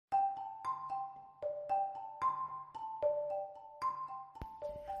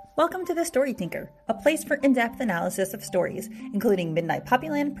Welcome to The Story Tinker, a place for in-depth analysis of stories, including Midnight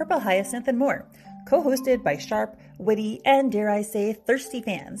Poppyland, Purple Hyacinth, and more. Co-hosted by sharp, witty, and dare I say, thirsty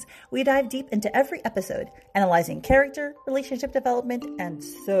fans, we dive deep into every episode, analyzing character, relationship development, and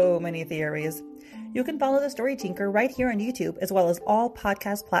so many theories. You can follow The Story Tinker right here on YouTube, as well as all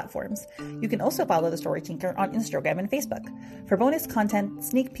podcast platforms. You can also follow The Story Tinker on Instagram and Facebook. For bonus content,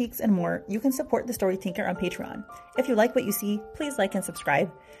 sneak peeks, and more, you can support The Story Tinker on Patreon. If you like what you see, please like and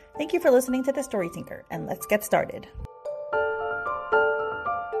subscribe. Thank you for listening to The Story Tinker, and let's get started.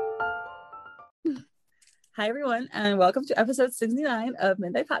 Hi, everyone, and welcome to episode 69 of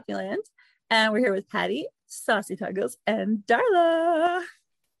Midnight Poppyland. And we're here with Patty, Saucy, Tuggles, and Darla.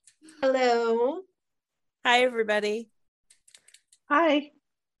 Hello. Hi, everybody. Hi.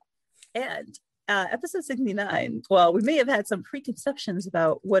 And episode 69, well, we may have had some preconceptions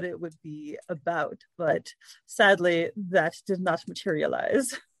about what it would be about, but sadly, that did not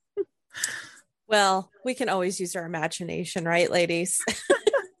materialize. Well, we can always use our imagination, right, ladies?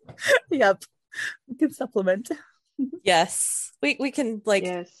 Yep. We can supplement. Yes. We can,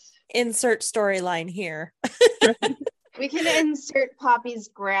 insert storyline here. We can insert Poppy's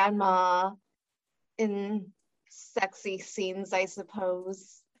grandma in sexy scenes, I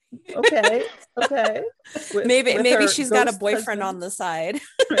suppose. Okay. Maybe she's got a boyfriend on the side.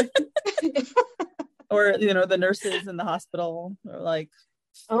 Or, the nurses in the hospital are like,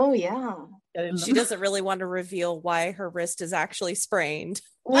 oh yeah. She doesn't really want to reveal why her wrist is actually sprained.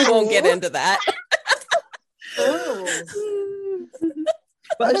 We won't get into that. Oh.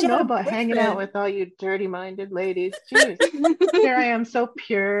 Well, I don't know about hanging out with all you dirty-minded ladies. Jeez. Here I am, so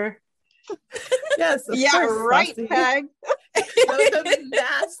pure. Yes, course, right, Saucy. Peg. The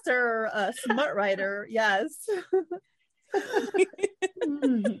master smart writer. Yes.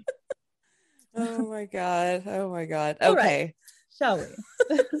 Oh my god. Okay. Right. Shall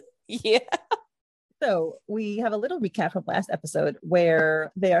we? Yeah. So we have a little recap from last episode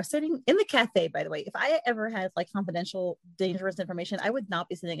where they are sitting in the cafe. By the way, if I ever had confidential, dangerous information, I would not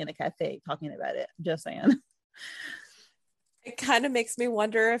be sitting in a cafe talking about it. I'm just saying. It kind of makes me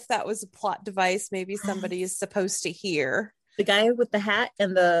wonder if that was a plot device. Maybe somebody is supposed to hear. The guy with the hat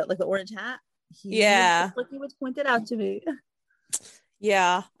and the orange hat. He was pointed out to me.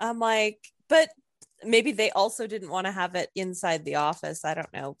 Yeah, I'm like, but maybe they also didn't want to have it inside the office. I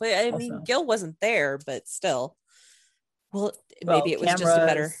don't know. But I mean, Gil wasn't there, but still. Well, maybe it was just a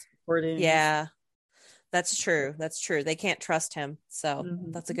better. Recording. Yeah, that's true. They can't trust him. So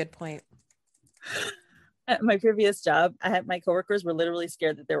that's a good point. At my previous job, my coworkers were literally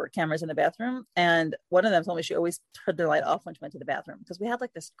scared that there were cameras in the bathroom. And one of them told me she always turned the light off when she went to the bathroom because we had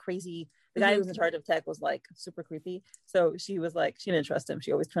this crazy, the guy who was in charge of tech was super creepy. So she was she didn't trust him.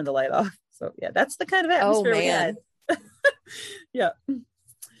 She always turned the light off. So yeah, that's the kind of atmosphere we had. Yeah.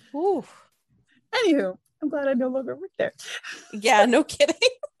 Ooh. Anywho, I'm glad I no longer work there. Yeah, no kidding.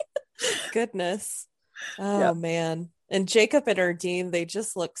 Goodness. Oh man. And Jacob and Erdine, they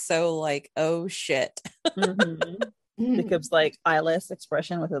just look so oh shit. Jacob's eyeless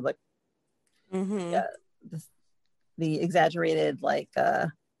expression with the exaggerated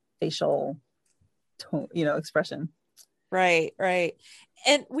facial tone, expression. Right.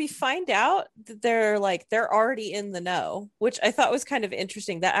 And we find out that they're already in the know, which I thought was kind of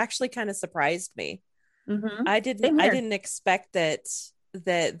interesting. That actually kind of surprised me. I didn't expect that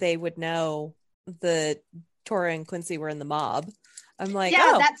they would know that Tora and Quincy were in the mob. I'm like,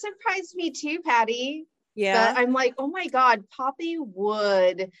 that surprised me too, Patty. Yeah. But I'm like, oh my God, Poppy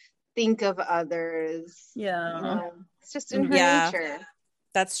would think of others. Yeah. It's just in her nature.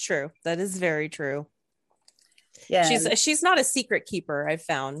 That's true. That is very true. Yeah. She's not a secret keeper, I've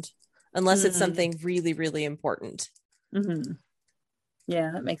found, unless it's something really, really important. Yeah,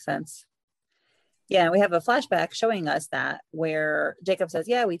 that makes sense. Yeah, we have a flashback showing us that where Jacob says,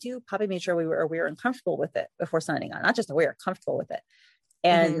 yeah, we do. Poppy made sure we were uncomfortable with it before signing on. Not just we were comfortable with it.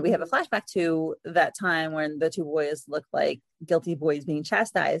 And we have a flashback to that time when the two boys look like guilty boys being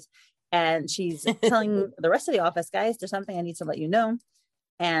chastised. And she's telling the rest of the office, guys, there's something I need to let you know.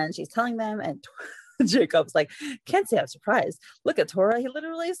 And she's telling them, and Jacob's like, can't say I'm surprised. Look at Tora. He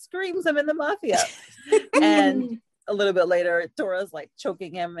literally screams him in the mafia. And a little bit later, Tora's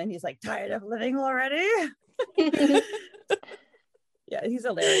choking him and he's tired of living already. Yeah, he's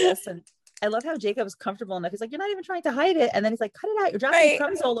hilarious. And I love how Jacob's comfortable enough. He's like, you're not even trying to hide it. And then he's like, cut it out. You're dropping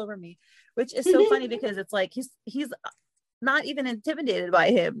crumbs all over me, which is so funny because it's he's not even intimidated by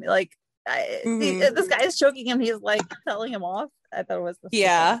him. This guy is choking him. He's telling him off. I thought it was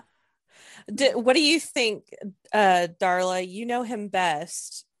What do you think, Darla? You know him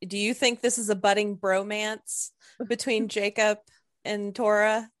best. Do you think this is a budding bromance between Jacob and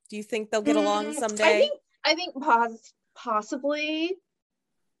Tora? Do you think they'll get along someday? I think possibly.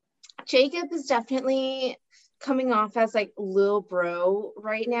 Jacob is definitely coming off as like little bro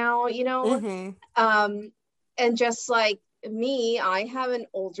right now, you know. And just like me, I have an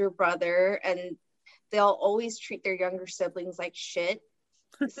older brother, and they'll always treat their younger siblings like shit.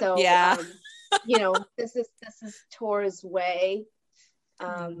 So yeah. You know, this is Tora's way.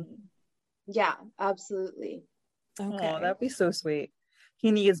 Yeah, absolutely. Okay. Oh, that'd be so sweet.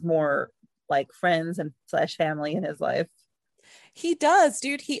 He needs more like friends and / family in his life. He does,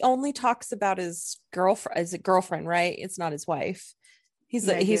 dude. He only talks about his girlfriend. Is it girlfriend, right? It's not his wife.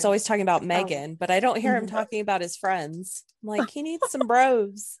 He's always talking about Megan, but I don't hear him talking about his friends. I'm like, he needs some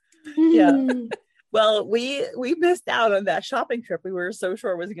bros. Yeah. Well, we missed out on that shopping trip we were so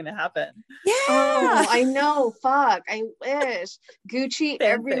sure was going to happen. Yeah. Oh, I know. Fuck. I wish. Gucci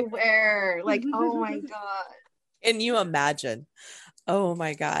everywhere. Like, oh my God. Can you imagine? Oh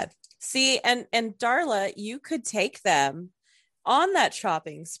my God. See, and Darla, you could take them on that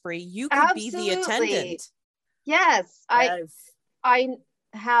shopping spree. You could be the attendant. Yes. I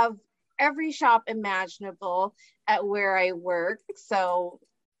have every shop imaginable at where I work. So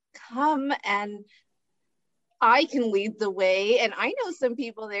come and I can lead the way. And I know some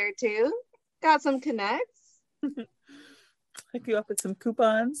people there too. Got some connects. Hook you up with some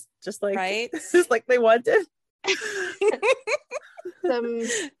coupons, just like right? just like they wanted. Some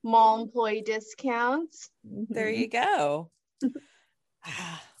mall employee discounts. There you go.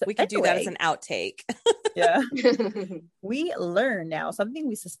 We could do that as an outtake. Yeah. We learn now something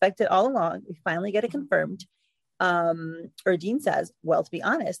we suspected all along. We finally get it confirmed. Erdine says, well, to be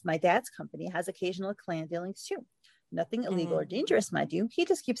honest, my dad's company has occasional clan dealings too. Nothing illegal or dangerous, mind you. He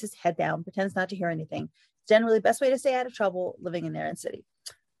just keeps his head down, pretends not to hear anything. It's generally the best way to stay out of trouble living in their own city.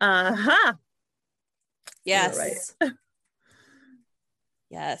 Yes. Right.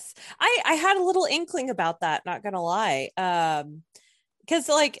 Yes. I had a little inkling about that, not gonna lie. Because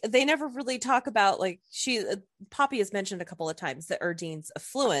like they never really talk about like Poppy has mentioned a couple of times that Erdine's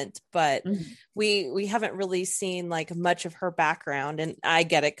affluent, but we haven't really seen like much of her background, and I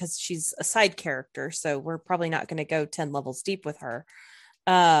get it because she's a side character, so we're probably not going to go 10 levels deep with her.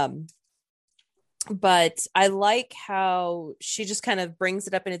 But I like how she just kind of brings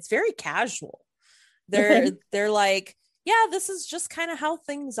it up, and it's very casual. They're like, yeah, this is just kind of how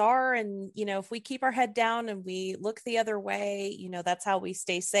things are. And, you know, if we keep our head down and we look the other way, you know, that's how we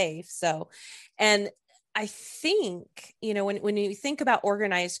stay safe. So, and I think, you know, when you think about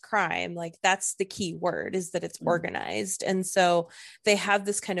organized crime, like that's the key word, is that it's organized. And so they have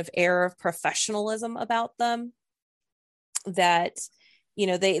this kind of air of professionalism about them that, you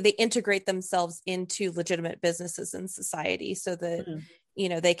know, they integrate themselves into legitimate businesses in society so that, you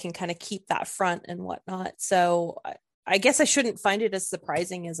know, they can kind of keep that front and whatnot. So I guess I shouldn't find it as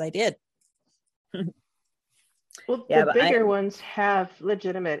surprising as I did. Well, yeah, the bigger ones have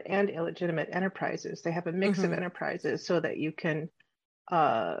legitimate and illegitimate enterprises. They have a mix of enterprises so that you can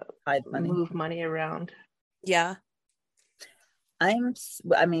move money around. Yeah. I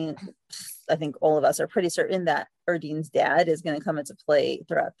think all of us are pretty certain that Erdine's dad is going to come into play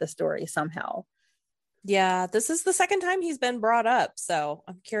throughout the story somehow. Yeah, this is the second time he's been brought up, so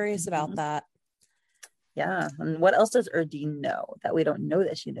I'm curious about that. Yeah, and what else does Erdine know that we don't know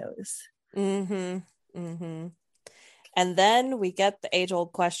that she knows? And then we get the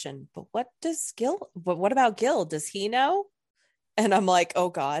age-old question, but what about Gil? Does he know? And I'm like, oh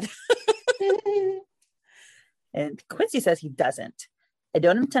God. And Quincy says he doesn't. I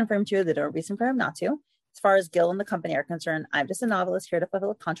don't intend for him to. There's no reason for him not to. As far as Gil and the company are concerned, I'm just a novelist here to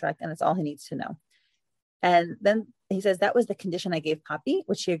fulfill a contract, and it's all he needs to know. And then he says that was the condition I gave Poppy,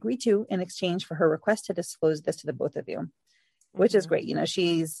 which she agreed to in exchange for her request to disclose this to the both of you, which is great. You know,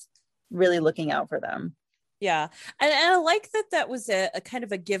 she's really looking out for them. Yeah. And I like that was a kind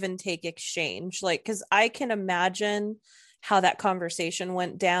of a give and take exchange, like, because I can imagine how that conversation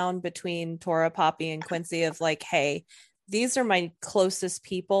went down between Tora, Poppy, and Quincy of like, hey, these are my closest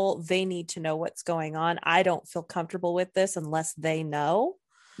people. They need to know what's going on. I don't feel comfortable with this unless they know.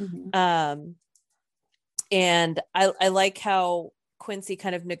 And I like how Quincy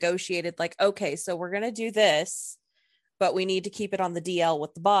kind of negotiated like, okay, so we're going to do this, but we need to keep it on the DL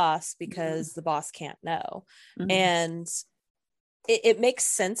with the boss because the boss can't know. And it makes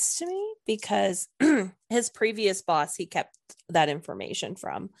sense to me because his previous boss, he kept that information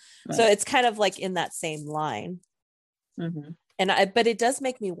from. Right. So it's kind of like in that same line. But it does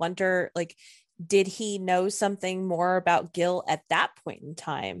make me wonder, like, did he know something more about Gil at that point in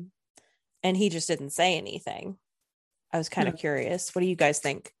time? And he just didn't say anything. I was kind of curious. What do you guys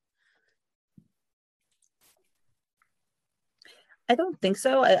think? I don't think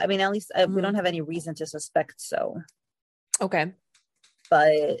so. I mean, at least we don't have any reason to suspect so. Okay.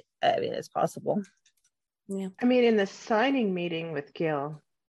 But I mean, it's possible. Yeah. I mean, in the signing meeting with Gil,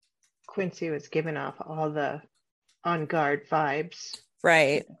 Quincy was giving off all the on guard vibes.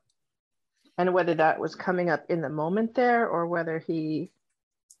 Right. And whether that was coming up in the moment there or whether he,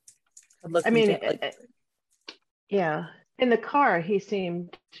 I mean, yeah, in the car, he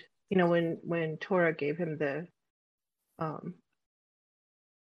seemed, you know, when Tora gave him the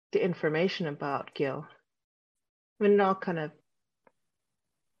information about Gil, I mean, it all kind of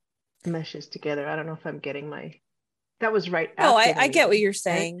meshes together. I don't know if I'm getting that was right after. No, I get what you're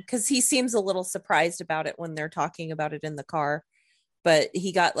saying, because he seems a little surprised about it when they're talking about it in the car, but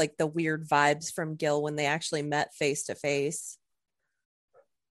he got like the weird vibes from Gil when they actually met face to face.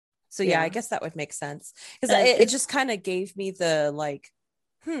 So yeah, I guess that would make sense, because it just kind of gave me the like,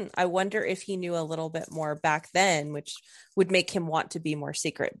 I wonder if he knew a little bit more back then, which would make him want to be more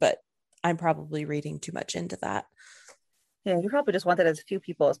secret, but I'm probably reading too much into that. Yeah, you probably just wanted as few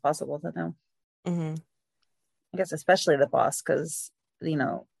people as possible to know. Mm-hmm. I guess especially the boss, because, you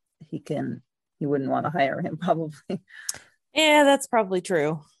know, he wouldn't want to hire him probably. Yeah, that's probably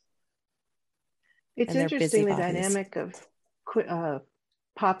true. It's interesting the dynamic of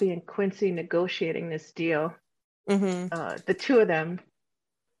Poppy and Quincy negotiating this deal. Mm-hmm. The two of them,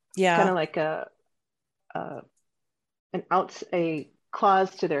 kind of like a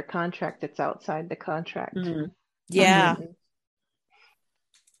clause to their contract that's outside the contract. Mm-hmm. Yeah.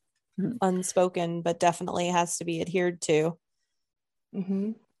 Mm-hmm. Unspoken, but definitely has to be adhered to.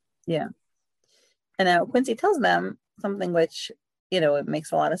 Mm-hmm. Yeah. And now Quincy tells them something which, you know, it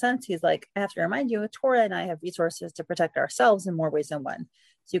makes a lot of sense. He's like, I have to remind you, Tora and I have resources to protect ourselves in more ways than one.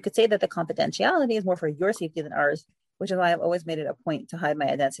 So you could say that the confidentiality is more for your safety than ours, which is why I've always made it a point to hide my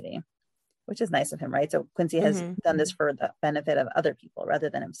identity, which is nice of him, right? So Quincy has done this for the benefit of other people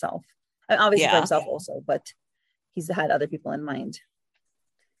rather than himself. I mean, obviously for himself also, but he's had other people in mind.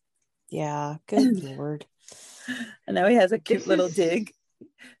 Yeah, good Lord. And now he has a cute little dig.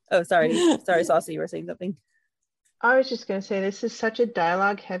 Oh, sorry, Saucy, you were saying something. I was just going to say, this is such a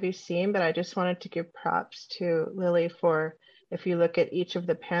dialogue heavy scene, but I just wanted to give props to Lily for, if you look at each of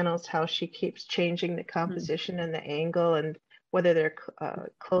the panels, how she keeps changing the composition and the angle, and whether they're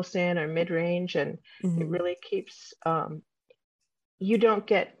close in or mid-range, and it really keeps, you don't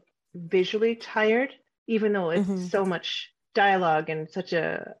get visually tired, even though it's so much dialogue and such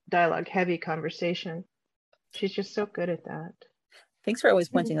a dialogue heavy conversation. She's just so good at that. Thanks for always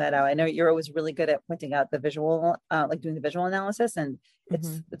pointing that out. I know you're always really good at pointing out the visual, like doing the visual analysis, and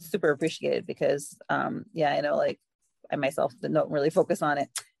it's super appreciated because, yeah, I know, like I myself don't really focus on it,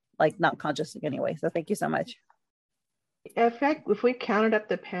 like not consciously anyway. So thank you so much. In fact, if we counted up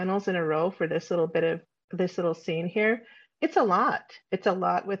the panels in a row for this little scene here, it's a lot. It's a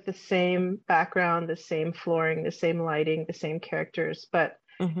lot with the same background, the same flooring, the same lighting, the same characters, but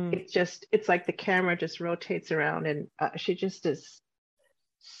it's like the camera just rotates around, and she just is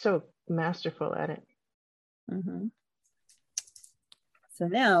so masterful at it. So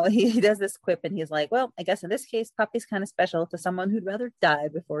now he does this quip and he's like, well, I guess in this case, Poppy's kind of special to someone who'd rather die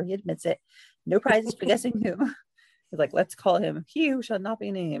before he admits it. No prizes for guessing who. He's like, let's call him he who shall not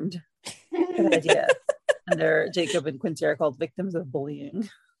be named. Good idea. And Jacob and Quincy are called victims of bullying.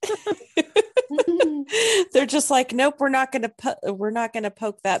 They're just like, nope, we're not gonna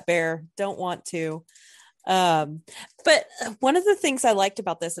poke that bear. Don't want to. But one of the things I liked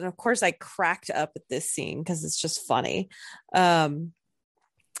about this, and of course I cracked up at this scene because it's just funny,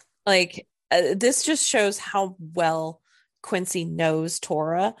 this just shows how well Quincy knows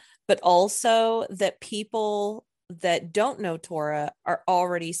Tora, but also that people that don't know Tora are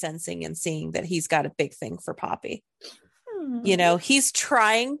already sensing and seeing that he's got a big thing for Poppy. You know, he's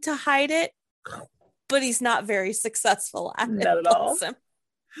trying to hide it, but he's not very successful at it. Not at all.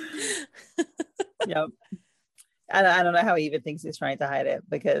 Yep. I don't know how he even thinks he's trying to hide it,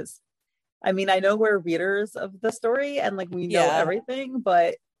 because I mean, I know we're readers of the story and like we know everything,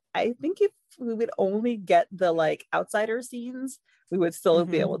 but I think if we would only get the like outsider scenes, we would still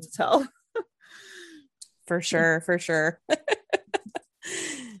be able to tell. For sure.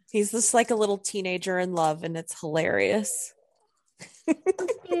 He's just like a little teenager in love, and it's hilarious.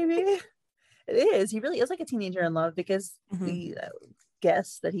 Maybe it is. He really is like a teenager in love, because we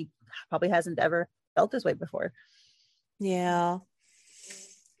guess that he probably hasn't ever felt this way before. Yeah.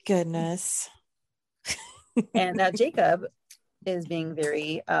 Goodness. And now Jacob is being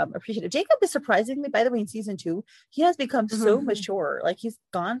very appreciative. Jacob is surprisingly, by the way, in season 2, he has become so mature. Like he's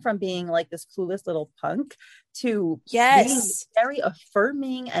gone from being like this clueless little punk to being very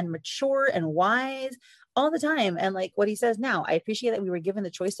affirming and mature and wise all the time. And like what he says now, I appreciate that we were given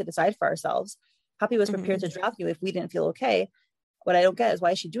the choice to decide for ourselves. Poppy was prepared to drop you if we didn't feel okay. What I don't get is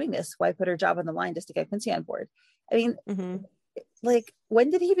why is she doing this? Why put her job on the line just to get Quincy on board? I mean, like, when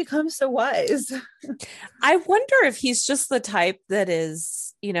did he become so wise? I wonder if he's just the type that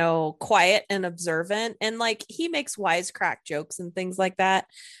is, you know, quiet and observant, and like he makes wisecrack jokes and things like that.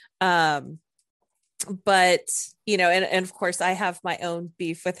 But, you know, and of course I have my own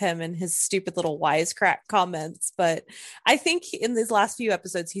beef with him and his stupid little wisecrack comments. But I think in these last few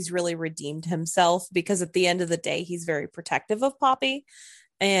episodes, he's really redeemed himself, because at the end of the day, he's very protective of Poppy.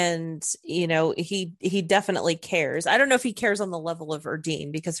 And, you know, he definitely cares. I don't know if he cares on the level of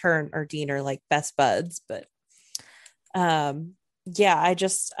Erdine, because her and Erdine are like best buds, but yeah,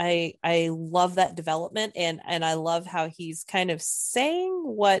 I love that development, and I love how he's kind of saying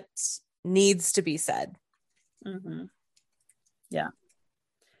what needs to be said. Yeah.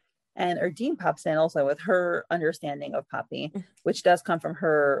 And Erdine pops in also with her understanding of Poppy, which does come from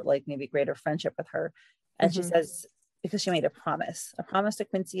her like maybe greater friendship with her. And she says, because she made a promise to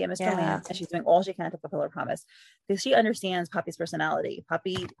Quincy and Mr. Lance, and she's doing all she can to fulfill her promise, because she understands Poppy's personality.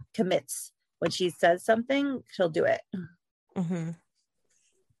 Poppy commits. When she says something, she'll do it.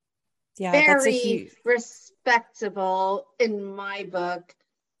 Yeah, very respectable in my book.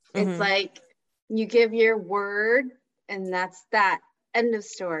 It's like you give your word, and that's that. End of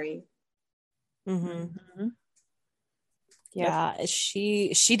story. Yeah,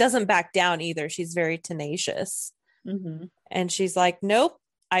 she doesn't back down either. She's very tenacious. And she's like, nope,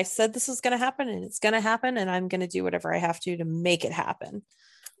 I said this was going to happen, and it's going to happen, and I'm going to do whatever I have to make it happen.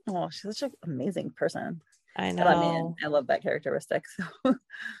 Oh, she's such an amazing person. I know. I love that characteristic. So.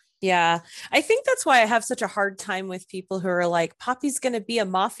 Yeah, I think that's why I have such a hard time with people who are like, Poppy's going to be a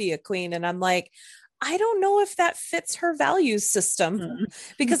mafia queen. And I'm like, I don't know if that fits her values system,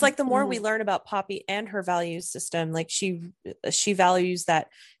 because like the more we learn about Poppy and her values system, like she values that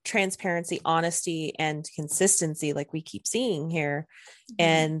transparency, honesty, and consistency, like we keep seeing here.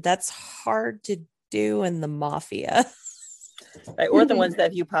 And that's hard to do in the mafia. Right, or the ones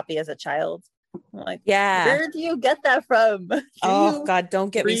that view Poppy as a child. I'm like, yeah, where do you get that from? God,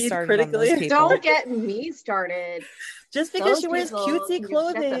 don't get me started critically on those people. Don't get me started. Just because she wears cutesy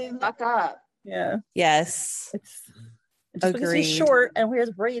clothing. Shut the fuck up. Yeah. Yes. Just because she's short and wears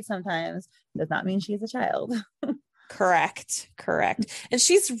braids sometimes does not mean she's a child. Correct. And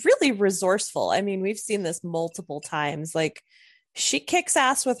she's really resourceful. I mean, we've seen this multiple times. Like, she kicks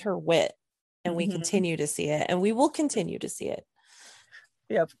ass with her wit, and we continue to see it, and we will continue to see it.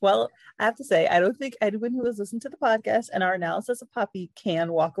 Yeah. Well, I have to say, I don't think anyone who has listened to the podcast and our analysis of Poppy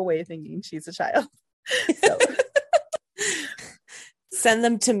can walk away thinking she's a child. So. Send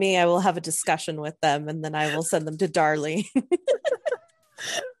them to me. I will have a discussion with them, and then I will send them to Darla.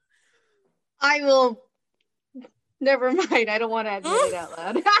 I will. Never mind. I don't want to admit it out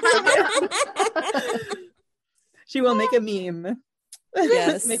loud. She will make a meme.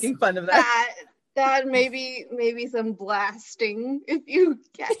 Yes. Making fun of that. That maybe some blasting, if you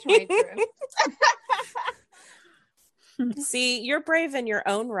catch my drift. See, you're brave in your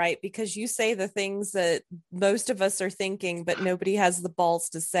own right, because you say the things that most of us are thinking, but nobody has the balls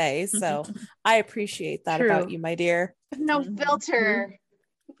to say. So I appreciate that about you, my dear. No filter.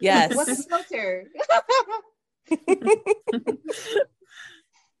 Yes. What's a filter?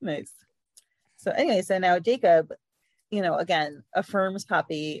 Nice. So anyway, so now Jacob, again, affirms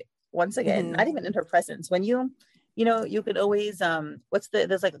Poppy once again, not even in her presence. When you could always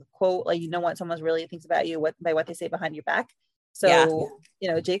there's like a quote, like, what someone really thinks about you by what they say behind your back. So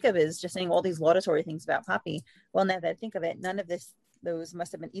Jacob is just saying all these laudatory things about Poppy. Well, now that I think of it, none of those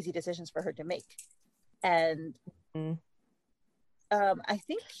must have been easy decisions for her to make. And I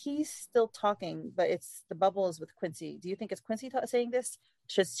think he's still talking, but it's the bubble is with Quincy. Do you think it's Quincy saying this?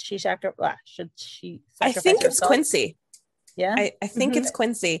 Should she sacrifice? I think it's Quincy. Yeah, I think it's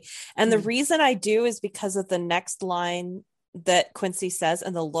Quincy. And the reason I do is because of the next line that Quincy says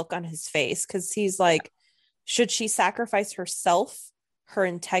and the look on his face, because he's like, should she sacrifice herself, her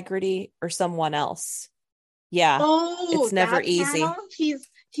integrity, or someone else? Yeah. It's never easy.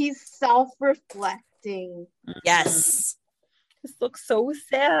 He's self-reflecting. Yes. This looks so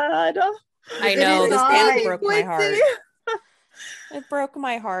sad. I know. This panel broke my heart. It broke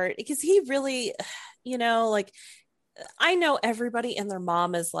my heart because he really, I know everybody and their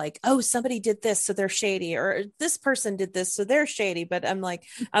mom is like, oh, somebody did this, so they're shady, or this person did this, so they're shady. But I'm like,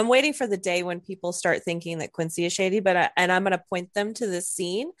 I'm waiting for the day when people start thinking that Quincy is shady. But I'm going to point them to this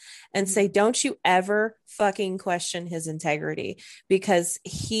scene and say, don't you ever fucking question his integrity, because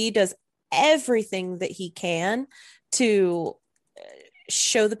he does everything that he can to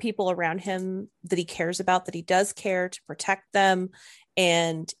show the people around him that he cares about, that he does care, to protect them.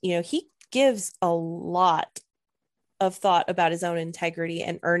 And, he gives a lot of thought about his own integrity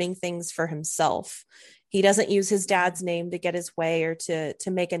and earning things for himself. He doesn't use his dad's name to get his way or to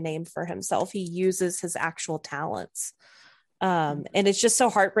make a name for himself. He uses his actual talents. And it's just so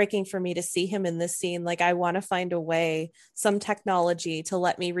heartbreaking for me to see him in this scene. Like, I want to find a way, some technology to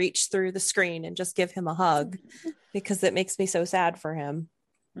let me reach through the screen and just give him a hug, because it makes me so sad for him.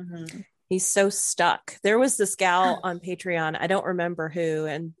 Mm-hmm. He's so stuck. There was this gal on Patreon, I don't remember who,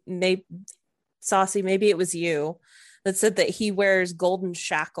 and Saucy, maybe it was you, that said that he wears golden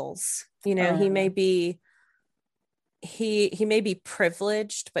shackles. He may be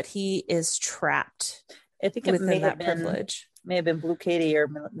privileged, but he is trapped. I think it may have been Blue Katie or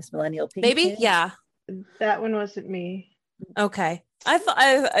Miss Millennial Pink. Maybe, Katie? Yeah. That one wasn't me. Okay.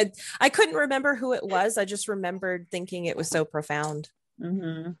 I couldn't remember who it was. I just remembered thinking it was so profound.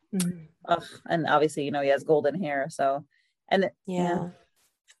 Mm-hmm. Mm-hmm. Oh, and obviously, he has golden hair. So, and yeah.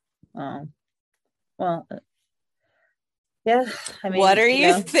 Well, yeah. I mean, what are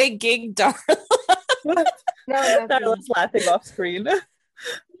you thinking, Darla? No, Darla's laughing off screen.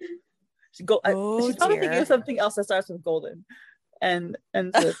 She's probably thinking of something else that starts with golden, and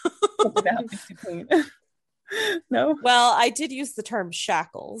so something that happens to Queen. No. Well, I did use the term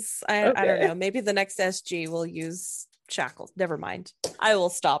shackles. I don't know. Maybe the next SG will use shackles. Never mind. I will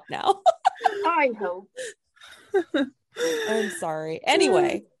stop now. I hope. I'm sorry.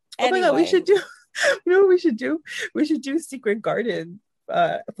 Anyway. Oh my God, we should do. You know what we should do? We should do Secret Garden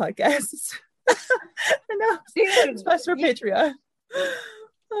podcasts. I know. It's best for Patreon.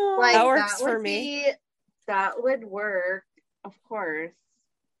 Like, that works for me. That would work, of course.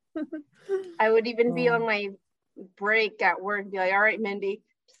 I would even be on my break at work and be like, all right, Mindy,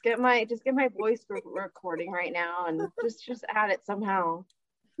 just get my voice recording right now and just add it somehow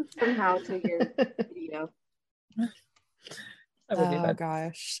to your video. Oh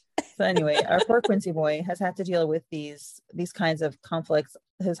gosh. So anyway, our poor Quincy boy has had to deal with these kinds of conflicts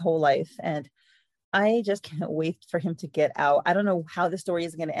his whole life, and I just can't wait for him to get out. I don't know how the story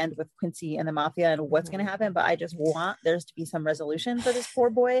is going to end with Quincy and the mafia and what's going to happen, but I just want there to be some resolution for this poor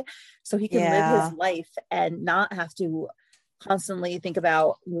boy so he can live his life and not have to constantly think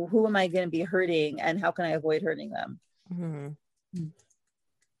about who am I going to be hurting and how can I avoid hurting them. Mm-hmm.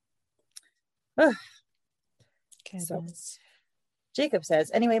 So Jacob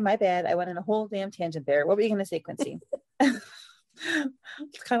says, anyway, my bad. I went in a whole damn tangent there. What were you going to say, Quincy?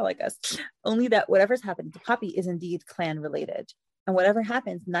 It's kind of like us. Only that whatever's happened to Poppy is indeed clan related. And whatever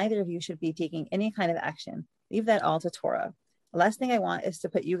happens, neither of you should be taking any kind of action. Leave that all to Tora. The last thing I want is to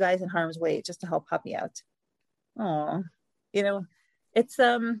put you guys in harm's way just to help Poppy out. Oh, it's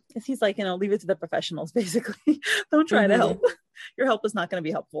he's like, leave it to the professionals, basically. Don't try to help. Your help is not going to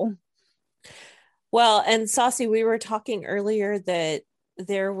be helpful. Well, and Saucy, we were talking earlier that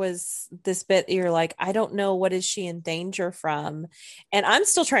there was this bit you're like, I don't know, what is she in danger from? And I'm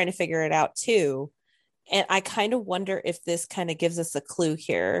still trying to figure it out too. And I kind of wonder if this kind of gives us a clue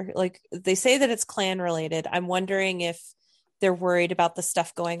here. Like, they say that it's clan related. I'm wondering if they're worried about the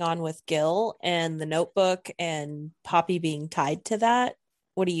stuff going on with Gil and the notebook and Poppy being tied to that.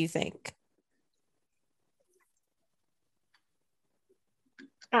 What do you think?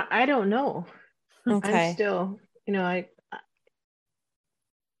 I don't know. Okay. I'm still,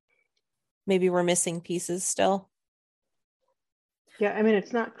 maybe we're missing pieces still. Yeah, I mean,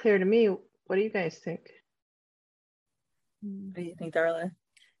 it's not clear to me. What do you guys think? What do you think, Darla?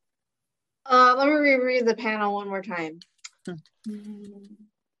 Let me reread the panel one more time.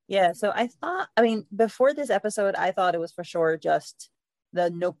 Yeah, so before this episode, I thought it was for sure just the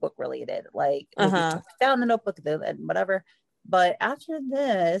notebook related, like down the notebook and whatever. But after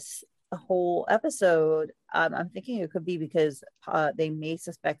this whole episode, I'm thinking it could be because they may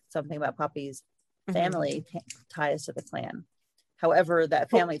suspect something about Poppy's family ties to the clan. However,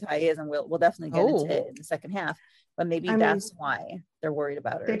 that family tie is, and we'll definitely get into it in the second half. But maybe that's why they're worried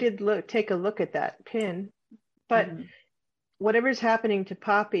about her. They did take a look at that pin, but whatever's happening to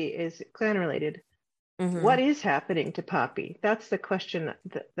Poppy is clan related. What is happening to Poppy? That's the question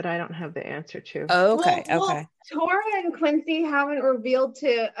that I don't have the answer to. Okay. Well, Tora and Quincy haven't revealed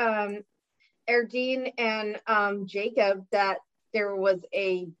to Erdine and Jacob that there was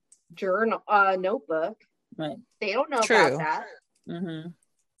a journal, notebook. Right. They don't know True. about that.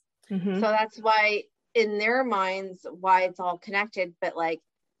 Mm-hmm. So that's why in their minds, why it's all connected. But like,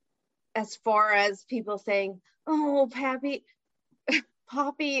 as far as people saying, oh, Poppy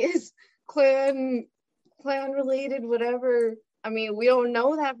is clan related, whatever. I mean, we don't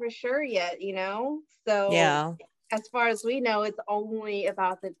know that for sure yet, you know? So yeah, as far as we know, it's only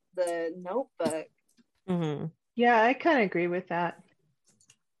about the notebook. mm-hmm. Yeah, I kind of agree with that.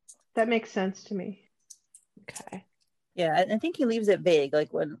 That makes sense to me. Okay. Yeah, I think he leaves it vague. Like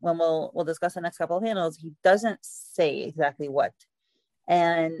when we'll discuss the next couple of panels, he doesn't say exactly what.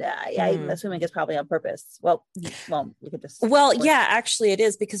 And I'm assuming it's probably on purpose. Well, we could just. Well, yeah, actually, it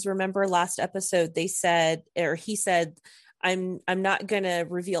is, because remember last episode he said, I'm not going to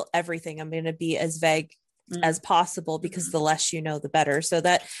reveal everything. I'm going to be as vague as possible, because the less you know, the better. So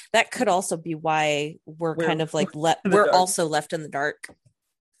that could also be why we're kind of like we're also left in the dark.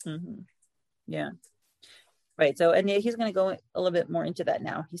 Mm-hmm. Yeah. Right. So, and he's going to go a little bit more into that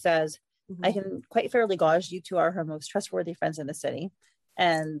now. He says, I can quite fairly gauge you two are her most trustworthy friends in the city.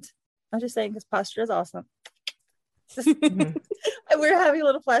 And I'm just saying, his posture is awesome. We're having a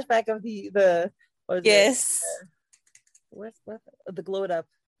little flashback of the yes. What's the glowed up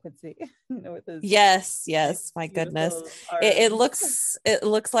Quincy? You know, with his yes. My goodness. It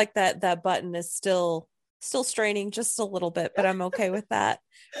looks like that button is still straining just a little bit, but I'm okay with that.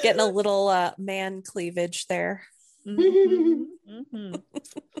 Getting a little man cleavage there.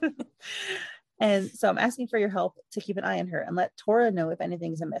 And so I'm asking for your help to keep an eye on her and let Tora know if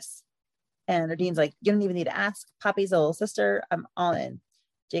anything's amiss. And Erdine's like, you don't even need to ask. Poppy's a little sister. I'm all in.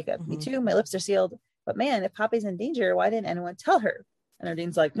 Jacob, me too. My lips are sealed. But man, if Poppy's in danger, why didn't anyone tell her? And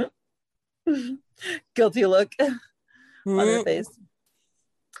Erdine's like, guilty look on her face.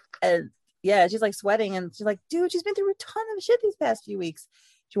 And yeah, she's like sweating, and she's like, dude, she's been through a ton of shit these past few weeks.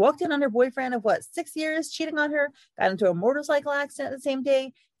 She walked in on her boyfriend of 6 years, cheating on her, got into a motorcycle accident the same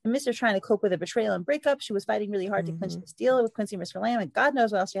day, and Mr. trying to cope with a betrayal and breakup. She was fighting really hard to clinch this deal with Quincy and Mr. Lamb, and God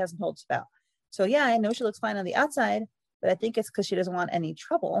knows what else she hasn't told us about. So yeah, I know she looks fine on the outside, but I think it's because she doesn't want cause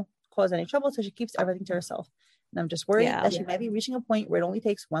any trouble, so she keeps everything to herself. And I'm just worried that she might be reaching a point where it only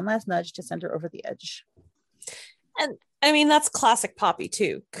takes one last nudge to send her over the edge. And I mean, that's classic Poppy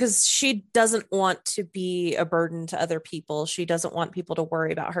too, because she doesn't want to be a burden to other people. She doesn't want people to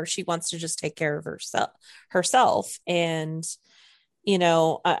worry about her. She wants to just take care of herself. And, you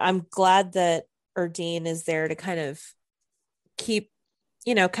know, I'm glad that Erdine is there to kind of keep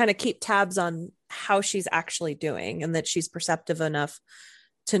tabs on how she's actually doing, and that she's perceptive enough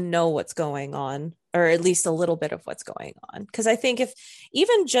to know what's going on, or at least a little bit of what's going on. Because I think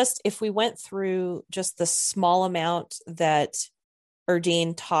if we went through just the small amount that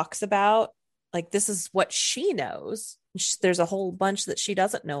Erdine talks about, like, this is what she knows, there's a whole bunch that she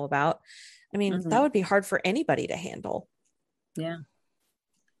doesn't know about. I mean, that would be hard for anybody to handle. Yeah.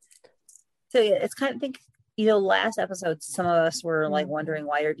 So yeah, it's kind of, I think, you know, last episode, some of us were like wondering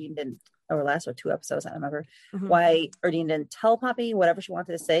why Erdine didn't, or last or 2 episodes, I don't remember, why Erdine didn't tell Poppy whatever she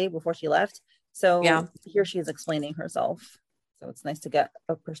wanted to say before she left. So here she is explaining herself. So it's nice to get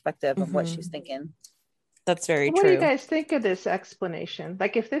a perspective of what she's thinking. That's very true. What do you guys think of this explanation?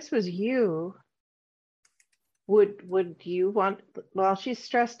 Like, if this was you, would you want, well, she's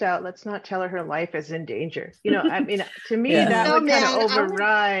stressed out, let's not tell her life is in danger. You know, I mean, to me, that would kind of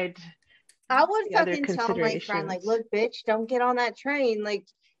override. I would fucking tell my friend, like, look, bitch, don't get on that train. Like,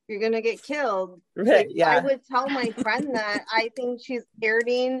 you're going to get killed. Like, I would tell my friend that. I think she's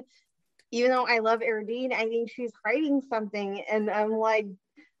Erdine. Even though I love Erdine, I think she's hiding something. And I'm like,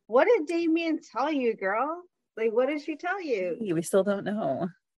 what did Damien tell you, girl? Like, what did she tell you? We still don't know.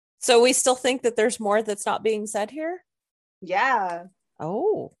 So we still think that there's more that's not being said here? Yeah.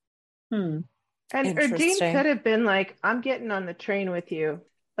 Oh. And Erdine could have been like, I'm getting on the train with you.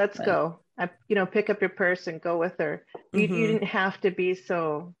 Let's go. Pick up your purse and go with her. You didn't have to be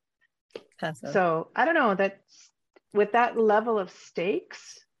so passive. So I don't know, that with that level of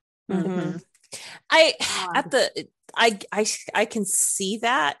stakes. I can see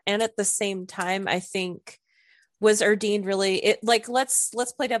that, and at the same time, I think, was Erdine really let's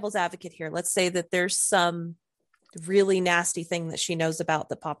play devil's advocate here. Let's say that there's some really nasty thing that she knows about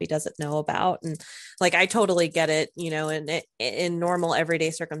that Poppy doesn't know about, and like, I totally get it, you know, and in normal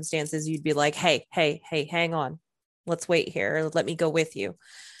everyday circumstances you'd be like, hey, hang on, let's wait here, let me go with you.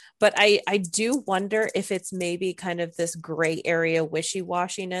 But I do wonder if it's maybe kind of this gray area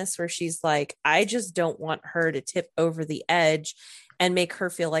wishy-washiness where she's like, I just don't want her to tip over the edge and make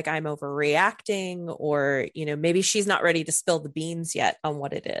her feel like I'm overreacting, or, you know, maybe she's not ready to spill the beans yet on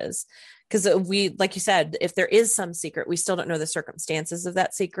what it is. Because we, like you said, if there is some secret, we still don't know the circumstances of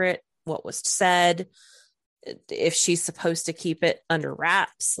that secret, what was said. if she's supposed to keep it under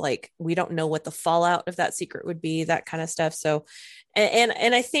wraps. Like, we don't know what the fallout of that secret would be, that kind of stuff. So,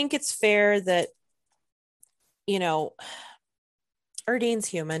 and I think it's fair that, you know, Erdine's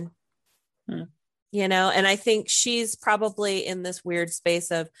human, you know, and I think she's probably in this weird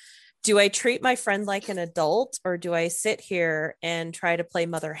space of, do I treat my friend like an adult, or do I sit here and try to play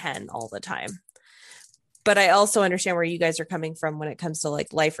mother hen all the time? But I also understand where you guys are coming from when it comes to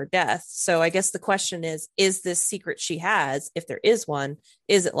like life or death. So I guess the question is this secret she has, if there is one,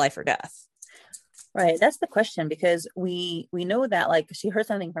 is it life or death? Right. That's the question, because we know that like she heard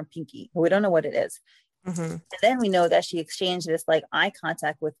something from Pinky, but we don't know what it is. And then we know that she exchanged this like eye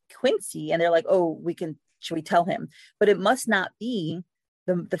contact with Quincy, and they're like, oh, should we tell him? But it must not be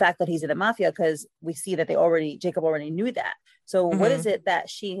the fact that he's in the mafia, because we see that Jacob already knew that. So what is it that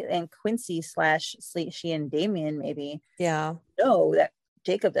she and Quincy / she and Damien maybe know that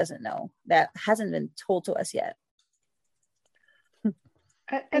Jacob doesn't know, that hasn't been told to us yet?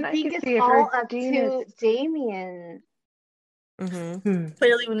 And I think it's all up to Damien.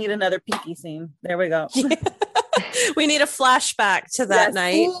 Clearly we need another Pinky scene. There we go. We need a flashback to that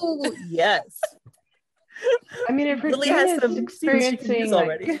night. Ooh, yes. I mean, if Lily has some experiencing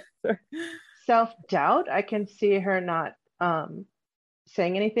already self-doubt, I can see her not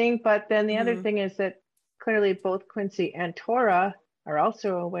saying anything. But then the other thing is that clearly both Quincy and Tora are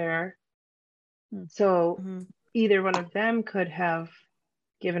also aware. So either one of them could have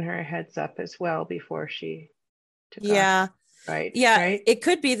given her a heads up as well before she took off. Right. Yeah. Right? It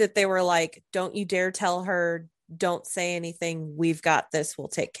could be that they were like, don't you dare tell her, don't say anything. We've got this. We'll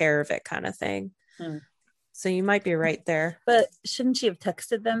take care of it, kind of thing. So you might be right there. But shouldn't she have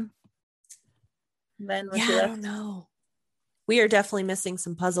texted them then when she left? I don't know. We are definitely missing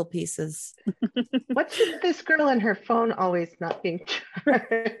some puzzle pieces. What's with this girl and her phone always not being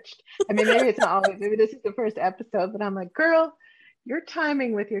charged? I mean, maybe it's not always. Maybe this is the first episode, but I'm like, girl, your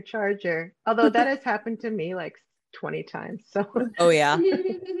timing with your charger. Although that has happened to me like 20 times. So oh yeah,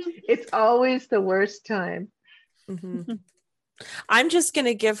 it's always the worst time. I'm just going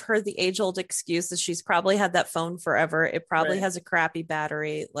to give her the age-old excuse that she's probably had that phone forever. It probably has a crappy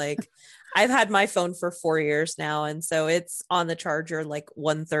battery. Like, I've had my phone for 4 years now, and so it's on the charger like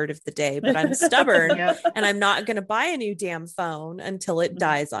 1/3 of the day, but I'm stubborn and I'm not going to buy a new damn phone until it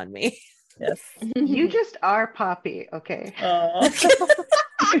dies on me. Yes. You just are Poppy. Okay.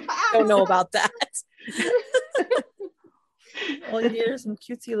 Don't know about that. All you need are some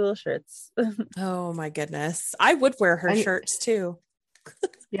cutesy little shirts. Oh my goodness. I would wear her shirts too.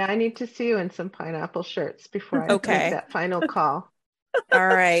 Yeah, I need to see you in some pineapple shirts before I make that final call. All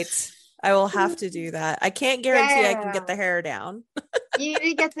right. I will have to do that. I can't guarantee I can get the hair down. You need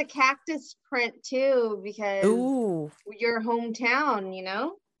to get the cactus print too, because your hometown, you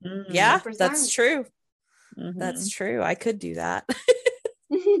know? Yeah, that's true. That's true. I could do that.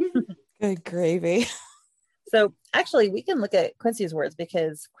 Good gravy. So actually, we can look at Quincy's words,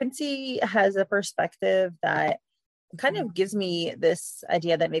 because Quincy has a perspective that kind of gives me this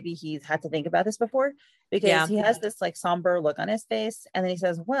idea that maybe he's had to think about this before, because he has this like somber look on his face. And then he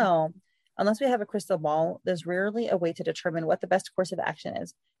says, well, unless we have a crystal ball, there's rarely a way to determine what the best course of action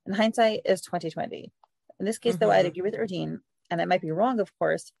is. And hindsight is 2020. In this case, though, I'd agree with Erdine, and I might be wrong, of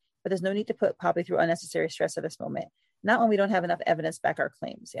course, but there's no need to put Poppy through unnecessary stress at this moment. Not when we don't have enough evidence to back our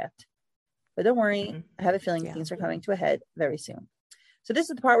claims yet. But don't worry, I have a feeling things are coming to a head very soon. So this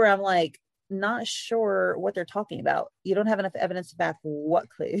is the part where I'm like, not sure what they're talking about. You don't have enough evidence to back what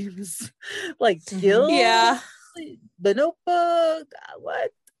claims? Like Gil? Yeah. The Notebook?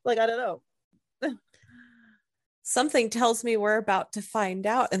 What? Like, I don't know. Something tells me we're about to find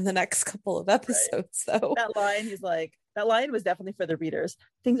out in the next couple of episodes, though. That line, he's like, that line was definitely for the readers.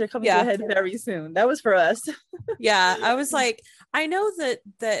 Things are coming to a head very soon. That was for us. Yeah. I was like, I know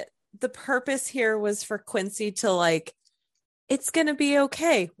that the purpose here was for Quincy to like, it's going to be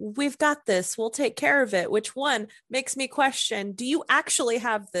okay. We've got this. We'll take care of it. Which one makes me question, do you actually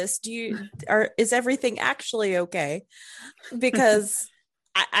have this? Is everything actually okay? Because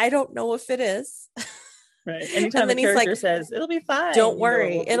I don't know if it is. Right. Anytime the character says, it'll be fine. Don't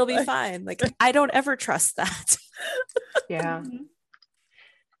worry. It'll be fine. Like, I don't ever trust that. Yeah.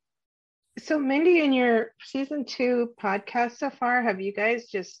 So Mindy, in your season 2 podcast so far, have you guys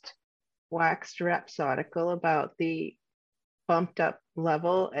just waxed rhapsodical about the bumped up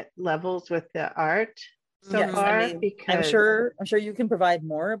levels with the art so far? I mean, because I'm sure you can provide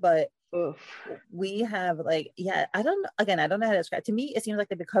more, but we have like, I don't know how to describe. To me, it seems like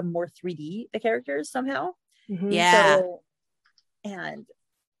they become more 3D, the characters somehow. So, and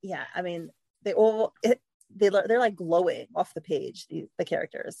I mean, they're like glowing off the page, the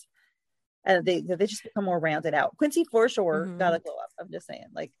characters. and they just become more rounded out. Quincy for sure gotta glow up. I'm just saying,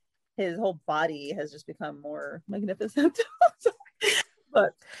 like his whole body has just become more magnificent.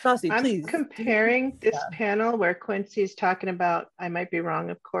 But Saucy, I'm please. comparing this panel where Quincy's talking about, I might be wrong,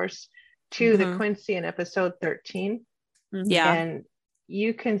 of course, to the Quincy in episode 13. Yeah. And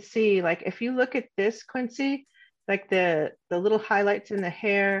you can see, like, if you look at this Quincy, like the little highlights in the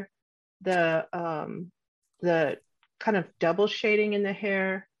hair, the kind of double shading in the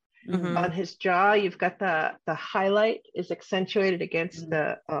hair, on his jaw, you've got the highlight is accentuated against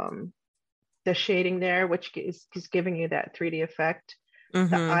the shading there, which is giving you that 3D effect.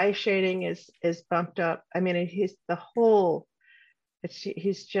 The eye shading is bumped up. I mean, he's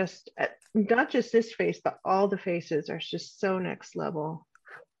just not just this face, but all the faces are just so next level.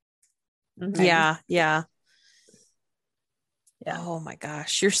 Yeah. Oh my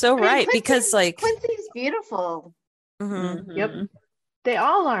gosh, you're so right. Because like Quincy's beautiful. Yep, they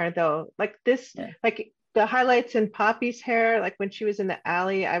all are though. Like this, like the highlights in Poppy's hair, like when she was in the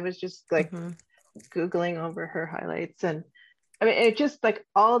alley, I was just like Googling over her highlights, and I mean, it just like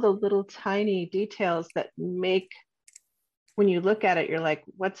all the little tiny details that make, when you look at it, you're like,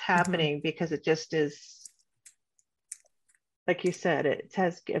 what's happening? Because it just is, like you said, it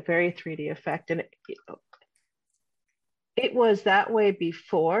has a very 3D effect. And it was that way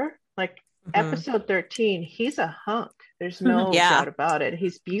before, like episode 13, he's a hunk. There's no doubt about it.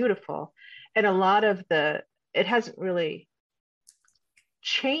 He's beautiful. And a lot of it hasn't really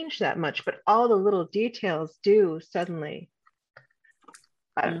changed that much, but all the little details do suddenly.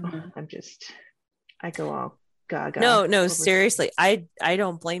 I don't know. I go all gaga. No, seriously. I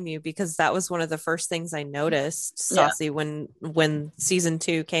don't blame you, because that was one of the first things I noticed, Saucy, when season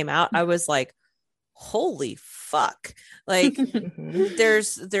 2 came out. I was like, holy fuck. Like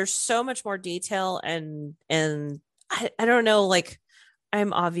there's so much more detail, and I don't know, like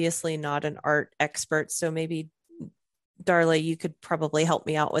I'm obviously not an art expert, so maybe Darla, you could probably help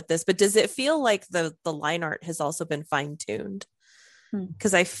me out with this, but does it feel like the line art has also been fine-tuned?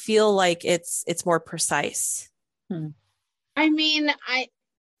 Because I feel like it's more precise. I mean, I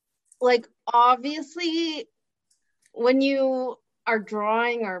like, obviously when you are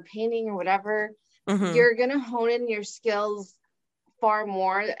drawing or painting or whatever, you're gonna hone in your skills far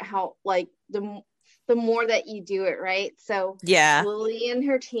more, how like the more that you do it, right? So Lily and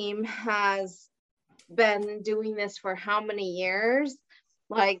her team has been doing this for how many years?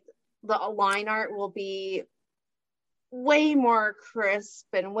 Like the line art will be way more crisp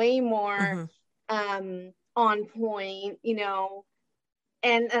and way more on point, you know.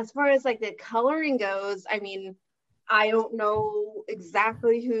 And as far as like the coloring goes, I mean, I don't know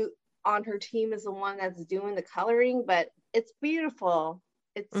exactly who on her team is the one that's doing the coloring, but it's beautiful.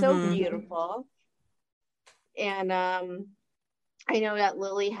 It's so beautiful. And I know that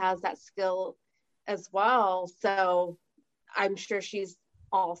Lily has that skill as well, so I'm sure she's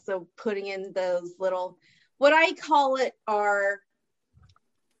also putting in those little, what I call it, are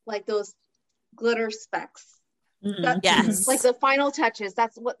like those glitter specks. Yes, like the final touches.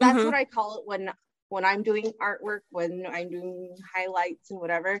 That's what I call it when I'm doing artwork, when I'm doing highlights and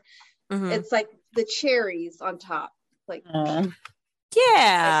whatever. It's like the cherries on top. Like I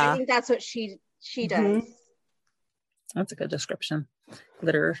think that's what she does. That's a good description.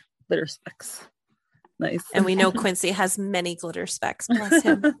 Glitter specks. Nice. And we know Quincy has many glitter specks. Bless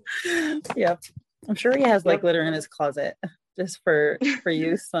him. Yep. I'm sure he has like glitter in his closet just for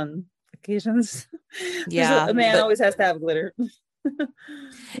use on occasions. Yeah. A man always has to have glitter.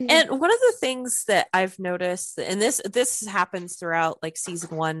 And one of the things that I've noticed, and this happens throughout like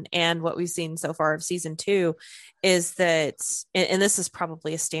season 1 and what we've seen so far of season 2, is that, and this is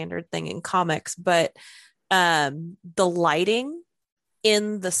probably a standard thing in comics, but the lighting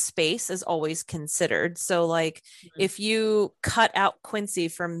in the space is always considered. So like if you cut out Quincy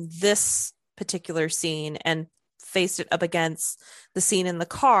from this particular scene and faced it up against the scene in the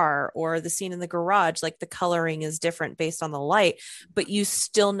car or the scene in the garage, like the coloring is different based on the light, but you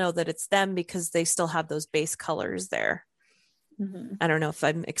still know that it's them because they still have those base colors there. I don't know if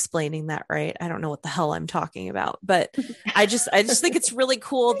I'm explaining that right. I don't know what the hell I'm talking about, but I just think it's really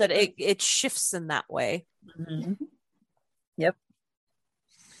cool that it shifts in that way. Yep.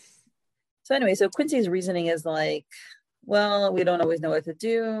 So anyway, so Quincy's reasoning is like, well, we don't always know what to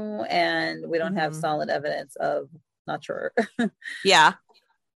do, and we don't have solid evidence of not sure. Yeah.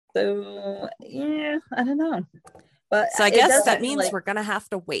 So yeah, I don't know. But so I guess that means like, we're gonna have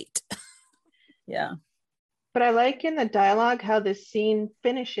to wait. Yeah. But I like in the dialogue how this scene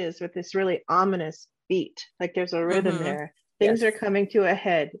finishes with this really ominous beat. Like there's a rhythm there. Things are coming to a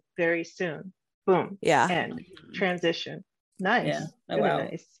head very soon. Boom. Yeah. End. Transition. Nice. Yeah. Oh, really wow.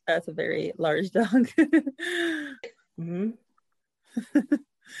 Nice. That's a very large dog.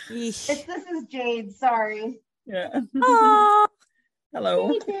 This is Jade. Sorry. Yeah. Aww. Hello.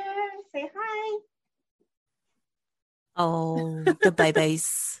 Hey there. Say hi. Oh, the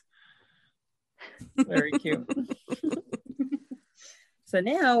babies. Very cute. So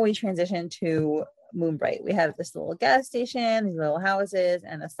now we transition to Moonbright. We have this little gas station, these little houses,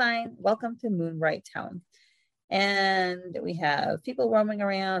 and a sign, "Welcome to Moonbright Town." And we have people roaming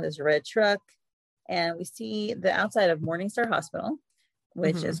around. There's a red truck. And we see the outside of Morningstar Hospital,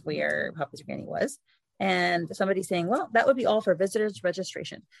 which is where Papa's granny was. And somebody saying, "Well, that would be all for visitors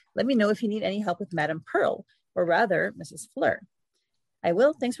registration. Let me know if you need any help with Madame Pearl, or rather, Mrs. Fleur." "I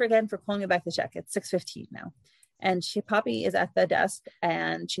will. Thanks again for calling me back to check. It's 6:15 now." And Poppy is at the desk,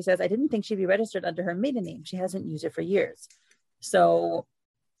 and she says, "I didn't think she'd be registered under her maiden name. She hasn't used it for years." So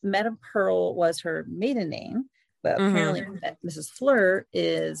Madame Pearl was her maiden name, but apparently Mrs. Fleur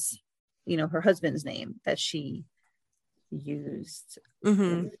is, her husband's name that she used.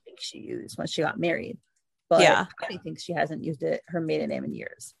 I think she used when she got married. But Poppy thinks she hasn't used her maiden name in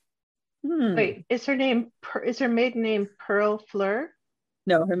years. Wait, is her maiden name Pearl Fleur?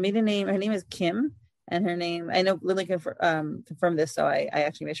 No, her name is Kim. And her name, I know Lily confirmed this, so I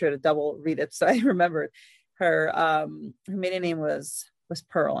actually made sure to double read it so I remembered. Her maiden name was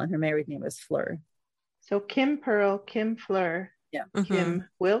Pearl, and her married name was Fleur. So Kim Pearl, Kim Fleur, Kim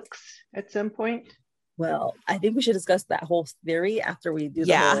Wilkes at some point. Well, I think we should discuss that whole theory after we do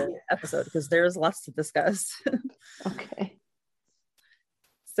the whole episode, because there's lots to discuss. Okay.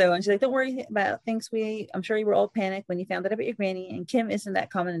 So, and she's like, "Don't worry about things. I'm sure you were all panicked when you found out about your granny, and Kim isn't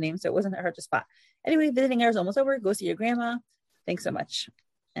that common a name, so it wasn't hard to spot. Anyway, visiting hours almost over. Go see your grandma. Thanks so much."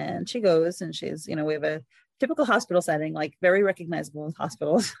 And she goes, and she's, we have a typical hospital setting, like very recognizable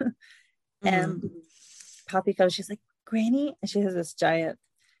hospitals. And Poppy comes, she's like, "Granny," and she has this giant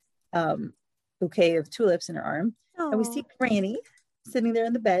bouquet of tulips in her arm. Aww. And we see Granny sitting there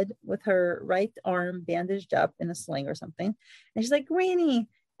in the bed with her right arm bandaged up in a sling or something. And she's like, "Granny."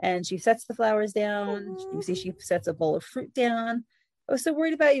 And she sets the flowers down. You see she sets a bowl of fruit down. "I was so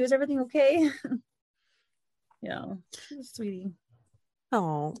worried about you. Is everything okay?" Sweetie.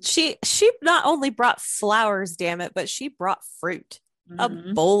 Oh, she not only brought flowers, damn it, but she brought fruit. A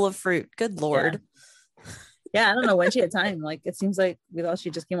bowl of fruit. Good Lord. Yeah, I don't know when she had time. Like, it seems like we thought she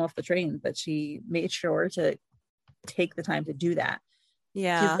just came off the train, but she made sure to take the time to do that.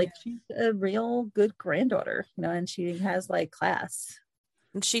 Yeah. She's a real good granddaughter, and she has like class.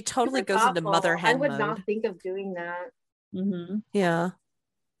 And she totally goes into mother hen mode. I would not think of doing that. Yeah.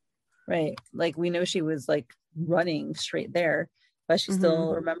 Right. Like, we know she was like running straight there, but she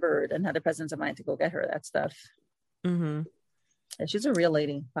still remembered and had the presence of mind to go get her that stuff. Yeah, she's a real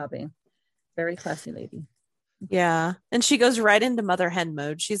lady, Poppy. Very classy lady. Yeah. And she goes right into mother hen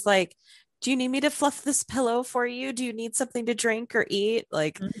mode. She's like, "Do you need me to fluff this pillow for you? Do you need something to drink or eat?"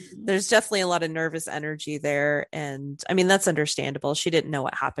 Like, there's definitely a lot of nervous energy there. And I mean, that's understandable. She didn't know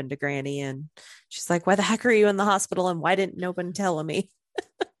what happened to Granny. And she's like, "Why the heck are you in the hospital? And why didn't nobody tell me?"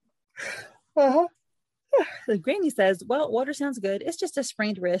 The Granny says, "Well, water sounds good. It's just a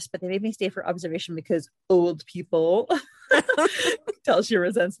sprained wrist, but they made me stay for observation because old people." Tell she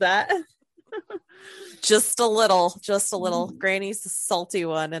resents that. Just a little. Granny's the salty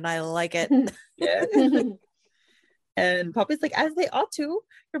one, and I like it. Yeah. And Poppy's like, "As they ought to.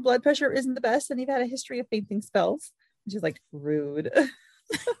 Your blood pressure isn't the best, and you've had a history of fainting spells." And she's like, "Rude."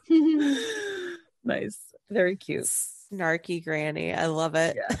 Nice. Very cute. Snarky Granny. I love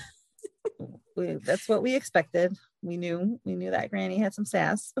it. Yeah. That's what we expected. We knew that Granny had some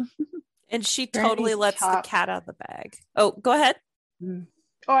sass. And she totally lets the cat out of the bag. Oh, go ahead.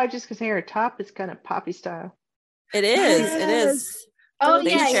 Oh, I just gonna say her top is kind of Poppy style. It is. It is. Oh,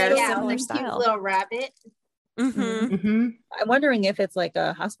 They share a similar the style. cute little rabbit. I'm wondering if it's like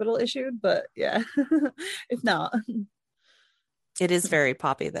a hospital issued, but yeah. If not. It is very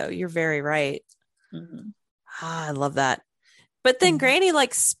Poppy, though. You're very right. I love that. But then Granny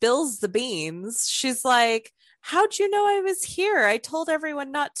like spills the beans. She's like, "How'd you know I was here? I told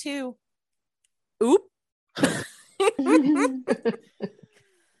everyone not to." Oop.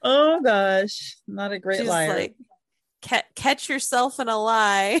 Oh gosh, not a great She's liar. Like, catch yourself in a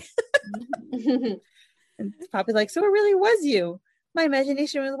lie. And Poppy's like, "So it really was you. My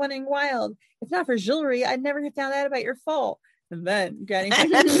imagination was running wild. If not for jewelry, I'd never have found out about your fall." And then Granny's like,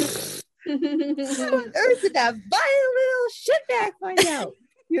 "How on earth did that vile little shitbag find out?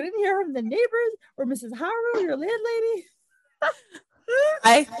 You didn't hear from the neighbors or Mrs. Haru, your landlady?"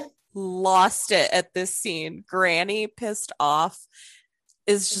 I lost it at this scene. Granny pissed off.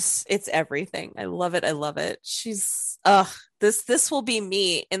 it's everything. I love it. I love it. She's this will be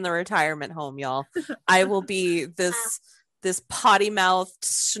me in the retirement home, y'all. I will be this potty mouthed,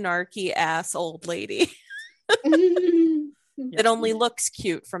 snarky ass old lady. It only looks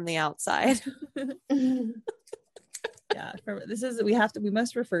cute from the outside. Yeah, we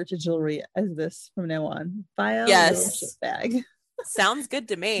must refer to jewelry as this from now on. File yes bag. Sounds good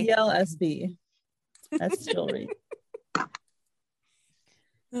to me. CLSB. That's jewelry.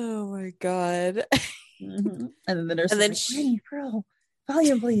 Oh my god. Mm-hmm. And then the nurse is like, Granny, Pearl,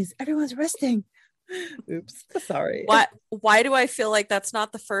 volume please, everyone's resting. Oops, sorry. Why do I feel like that's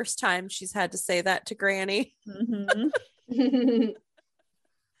not the first time she's had to say that to Granny? Mm-hmm.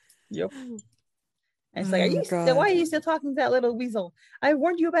 Yep. And it's like, why are you still talking to that little weasel? I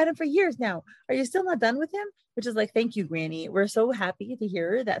warned you about him for years now. Are you still not done with him? Which is like, thank you, Granny. We're so happy to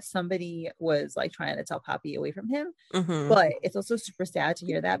hear that somebody was like trying to tell Poppy away from him. Mm-hmm. But it's also super sad to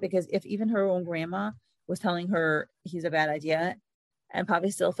hear that, because if even her own grandma was telling her he's a bad idea, and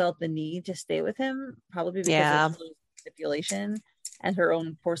Poppy still felt the need to stay with him, probably because of manipulation and her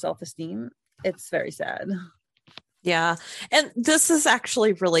own poor self-esteem, it's very sad. Yeah. And this is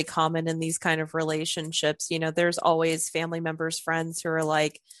actually really common in these kind of relationships. You know, there's always family members, friends who are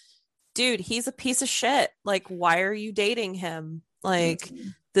like, dude, he's a piece of shit. Like, why are you dating him? Like,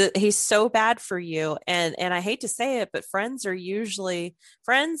 he's so bad for you. And I hate to say it, but friends and usually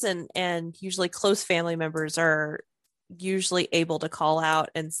close family members are usually able to call out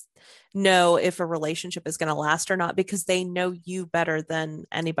and know if a relationship is going to last or not, because they know you better than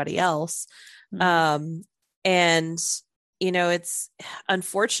anybody else. And, you know, it's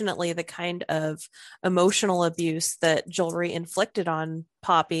unfortunately the kind of emotional abuse that jewelry inflicted on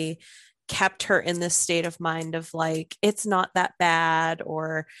Poppy kept her in this state of mind of like, it's not that bad,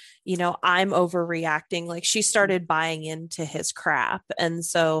 or, you know, I'm overreacting. Like, she started buying into his crap. And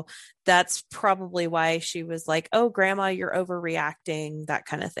so that's probably why she was like, oh, Grandma, you're overreacting, that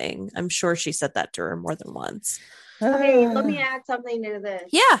kind of thing. I'm sure she said that to her more than once. Okay, let me add something to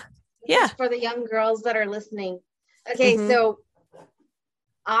this. Yeah. For the young girls that are listening. Okay, so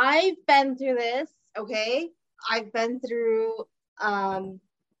I've been through this, okay? I've been through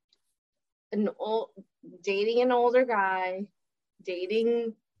dating an older guy,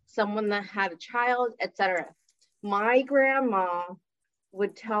 dating someone that had a child, etc. My grandma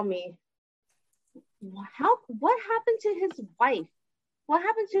would tell me, what happened to his wife? What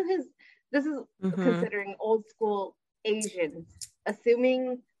happened to his, this is considering old school Asians,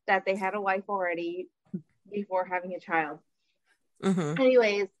 assuming that they had a wife already before having a child.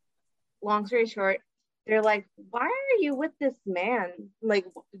 Anyways, long story short, they're like, why are you with this man? Like,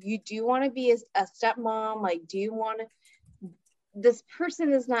 do you want to be a stepmom? Like, do you want to, this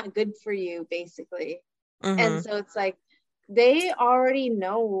person is not good for you, basically. And so it's like, they already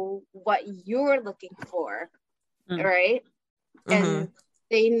know what you're looking for, right? And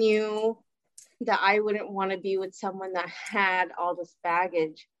they knew that I wouldn't want to be with someone that had all this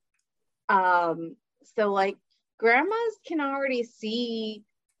baggage. So like, grandmas can already see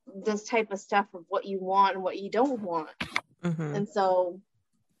this type of stuff of what you want and what you don't want. And so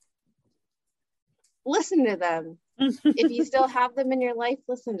listen to them. If you still have them in your life,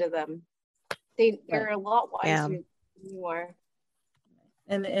 listen to them. They're a lot wiser than you are.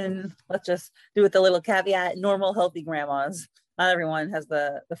 And let's just do with the little caveat, normal healthy grandmas. Not everyone has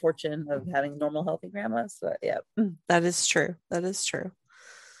the fortune of having normal healthy grandmas. So yeah. That is true.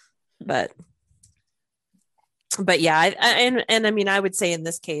 But yeah, I mean, I would say in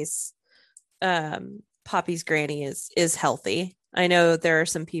this case, Poppy's granny is healthy. I know there are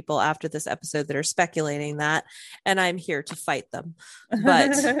some people after this episode that are speculating that, and I'm here to fight them.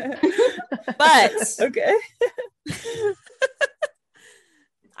 But okay.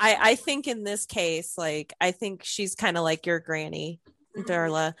 I think in this case, like, I think she's kind of like your granny,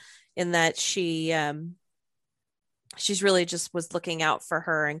 Darla, in that she's really just was looking out for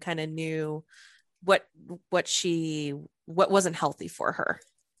her and kind of knew what wasn't healthy for her.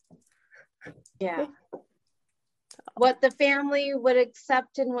 Yeah. What the family would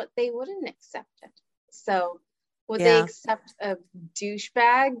accept and what they wouldn't accept it. So would they accept a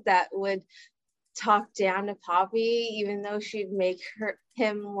douchebag that would talk down to Poppy, even though she'd make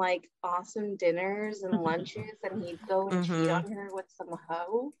him like awesome dinners and lunches, and he'd go and cheat on her with some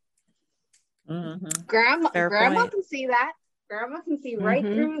hoe? Grandma can see that. Grandma can see right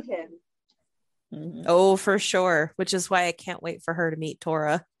through him. Oh, for sure. Which is why I can't wait for her to meet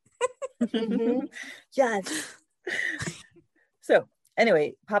Tora. Yes. So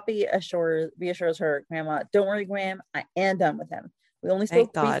anyway, Poppy reassures her grandma, don't worry, Graham, I am done with him. We only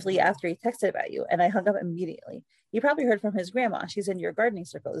spoke briefly after he texted about you, and I hung up immediately. You probably heard from his grandma. She's in your gardening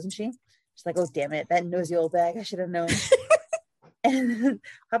circle, isn't she? She's like, oh, damn it. That nosy old bag. I should have known. And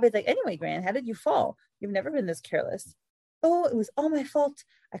Poppy's like, anyway, Gran, how did you fall? You've never been this careless. Oh, it was all my fault.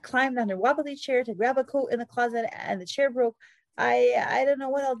 I climbed on her wobbly chair to grab a coat in the closet and the chair broke. I don't know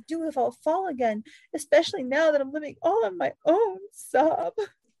what I'll do if I'll fall again, especially now that I'm living all on my own. Sob.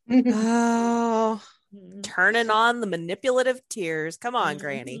 Oh, turning on the manipulative tears. Come on,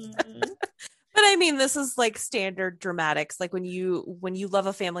 Granny. But I mean, this is like standard dramatics. Like when you love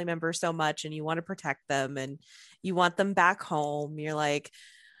a family member so much and you want to protect them and you want them back home, you're like,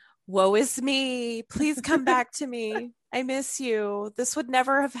 woe is me. Please come back to me. I miss you. This would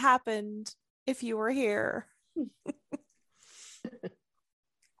never have happened if you were here.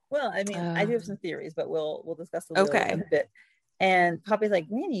 Well, I mean, I do have some theories, but we'll discuss them in a bit. And Poppy's like,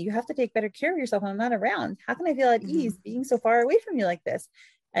 Granny, you have to take better care of yourself when I'm not around. How can I feel at ease being so far away from you like this?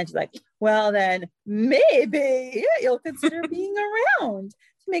 And she's like, well, then maybe you'll consider being around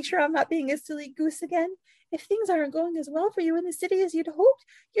to make sure I'm not being a silly goose again. If things aren't going as well for you in the city as you'd hoped,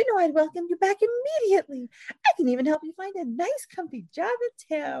 you know I'd welcome you back immediately. I can even help you find a nice, comfy job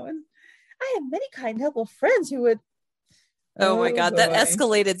in town. I have many kind, helpful friends who would. Oh my God, that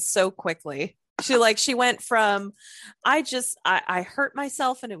escalated so quickly. She went from, I hurt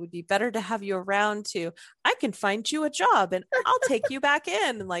myself and it would be better to have you around to, I can find you a job and I'll take you back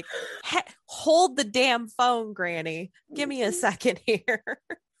in. And like, hold the damn phone, Granny. Give me a second here.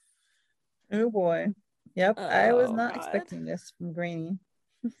 Oh boy. Yep. I was not expecting this from Granny.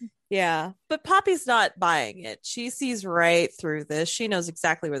 Yeah. But Poppy's not buying it. She sees right through this. She knows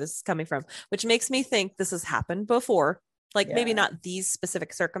exactly where this is coming from, which makes me think this has happened before. Like maybe not these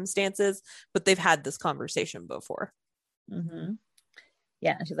specific circumstances, but they've had this conversation before. Mm-hmm.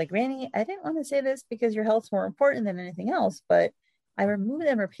 Yeah. And she's like, Granny, I didn't want to say this because your health's more important than anything else, but I removed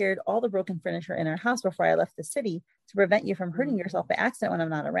and repaired all the broken furniture in our house before I left the city to prevent you from hurting yourself by accident when I'm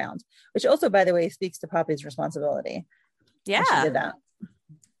not around, which also, by the way, speaks to Poppy's responsibility. Yeah. She did that.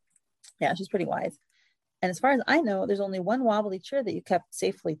 Yeah, she's pretty wise. And as far as I know, there's only one wobbly chair that you kept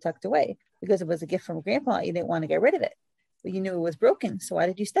safely tucked away because it was a gift from Grandpa. You didn't want to get rid of it, but you knew it was broken. So why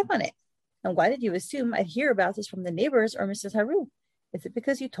did you step on it? And why did you assume I'd hear about this from the neighbors or Mrs. Haru? Is it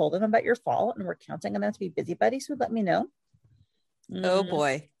because you told them about your fall and were counting on them to be busybodies who let me know? Oh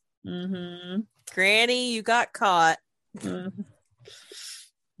boy. Mm-hmm. Granny, you got caught. Mm-hmm.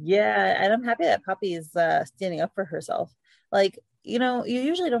 Yeah, and I'm happy that Poppy is standing up for herself. Like, you know, you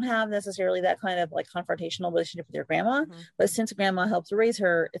usually don't have necessarily that kind of like confrontational relationship with your grandma, but since grandma helped raise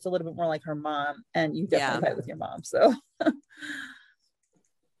her, it's a little bit more like her mom, and you definitely fight with your mom. So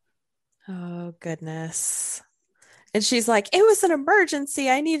oh goodness. And she's like, it was an emergency.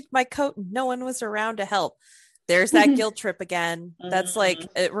 I needed my coat and no one was around to help. There's that guilt trip again. That's like,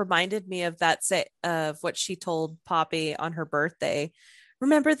 it reminded me of that of what she told Poppy on her birthday.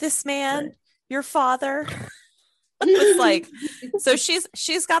 Remember this man, your father? It's like, so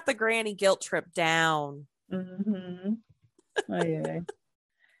she's got the granny guilt trip down. Mm-hmm. Oh, yeah.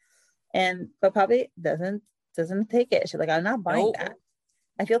 But Poppy doesn't take it. She's like, I'm not buying that.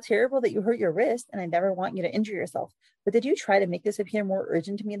 I feel terrible that you hurt your wrist and I never want you to injure yourself. But did you try to make this appear more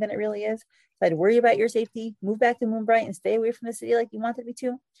urgent to me than it really is? So I'd worry about your safety, move back to Moonbright and stay away from the city like you wanted me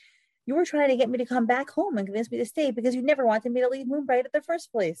to. You were trying to get me to come back home and convince me to stay because you never wanted me to leave Moonbright at the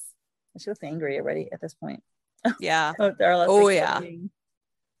first place. And she looks angry already at this point. Yeah. Darla,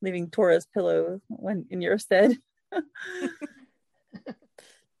 leaving Tora's pillow when in your stead.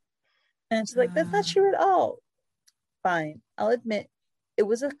 And she's like, that's not true at all. Fine, I'll admit it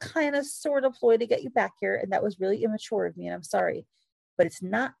was a kind of sort of ploy to get you back here, and that was really immature of me, and I'm sorry, but it's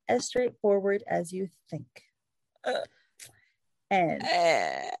not as straightforward as you think. And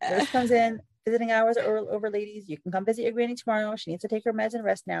nurse comes in. Visiting hours are over, ladies. You can come visit your granny tomorrow. She needs to take her meds and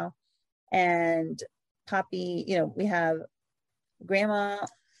rest now. And Poppy, we have Grandma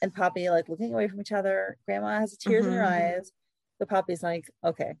and Poppy like looking away from each other. Grandma has tears in her eyes. So Poppy's like,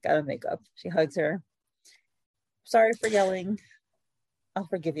 okay, gotta make up. She hugs her. Sorry for yelling. I'll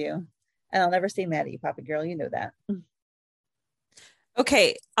forgive you. And I'll never stay mad at you, Poppy girl. You know that.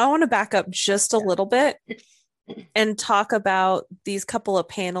 Okay, I want to back up just a little bit and talk about these couple of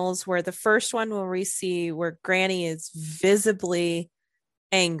panels where the first one where we see where Granny is visibly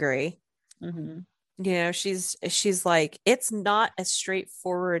angry. Mm-hmm. She's like, it's not as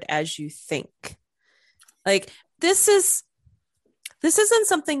straightforward as you think. Like, this isn't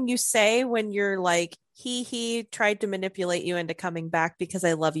something you say when you're like, he tried to manipulate you into coming back because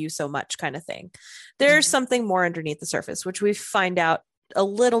I love you so much kind of thing. There's something more underneath the surface, which we find out a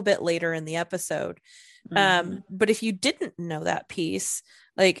little bit later in the episode. But if you didn't know that piece,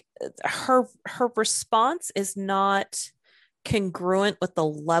 Like her response is not congruent with the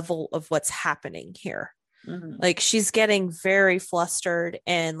level of what's happening here. Mm-hmm. Like she's getting very flustered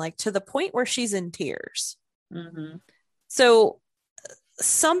and like to the point where she's in tears. Mm-hmm. So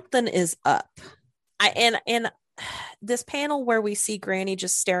something is up. And this panel where we see Granny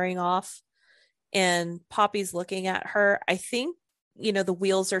just staring off and Poppy's looking at her, I think, you know, the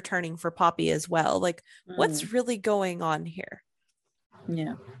wheels are turning for Poppy as well. Like, what's really going on here?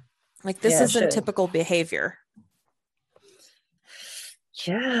 Yeah. Like, this isn't typical behavior.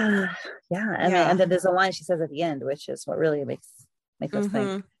 Yeah. Yeah. I mean, and then there's a line she says at the end, which is what really makes us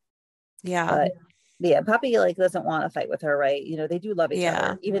think. Yeah. But yeah, Poppy like doesn't want to fight with her, right? You know, they do love each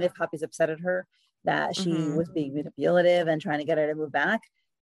other. Even if Poppy's upset at her that she was being manipulative and trying to get her to move back,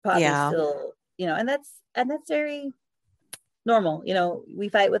 Poppy still, you know, and that's very normal. You know, we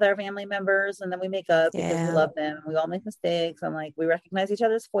fight with our family members and then we make up because we love them. We all make mistakes and like we recognize each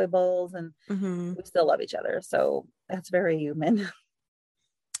other's foibles and we still love each other. So that's very human.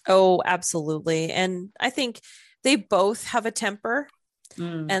 Oh, absolutely. And I think they both have a temper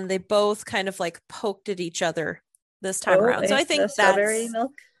and they both kind of like poked at each other this time around. So I think that's strawberry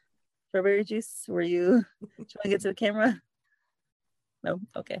milk, strawberry juice. Were you trying to get to the camera? No.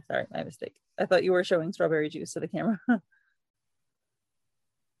 Okay. Sorry. My mistake. I thought you were showing strawberry juice to the camera.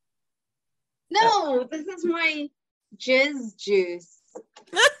 No, this is my jizz juice.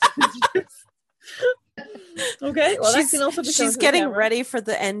 Okay, well, that can also be she's getting ready for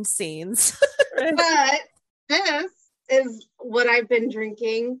the end scenes. But this is what I've been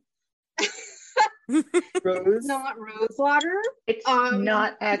drinking. Rose, not rose water. It's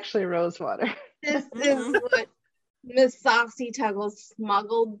not actually rose water. This is what Miss Saucy Tuggles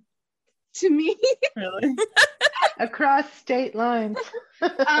smuggled to me. Really? Across state lines.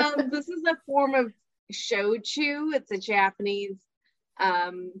 This is a form of shochu. It's a Japanese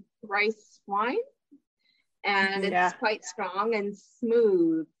rice wine. And it's quite strong and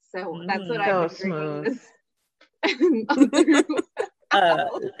smooth. So that's what I've been drinking this and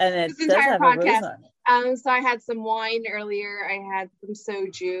it this entire podcast. So I had some wine earlier. I had some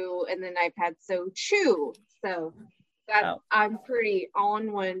soju, and then I've had sochu. So I'm pretty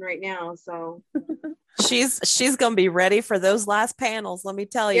on one right now. So she's gonna be ready for those last panels. Let me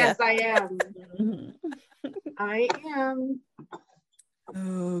tell you. Yes, I am. I am.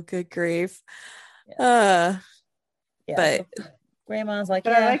 Oh, good grief. But Grandma's like,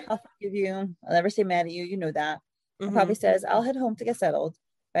 I'll forgive you. I'll never stay mad at you. You know that. And Poppy says, I'll head home to get settled.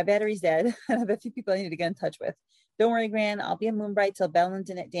 My battery's dead. And I have a few people I need to get in touch with. Don't worry, Gran. I'll be in Moonbright till Belle and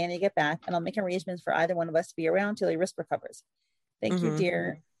Danny get back, and I'll make arrangements for either one of us to be around till Iris recovers. Thank you,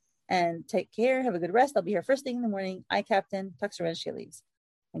 dear. And take care. Have a good rest. I'll be here first thing in the morning. I, Captain, tucks her in, she leaves.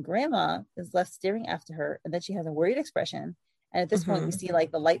 And Grandma is left staring after her, and then she has a worried expression. And at this point, we see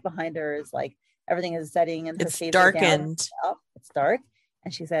like the light behind her is like everything is setting and it's darkened. It's dark.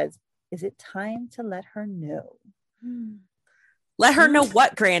 And she says, is it time to let her know? Let her know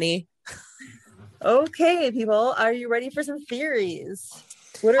what, Granny? Okay, people, are you ready for some theories?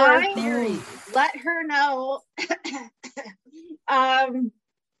 What are our theories? Let her know. I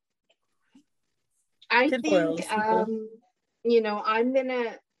think, I'm going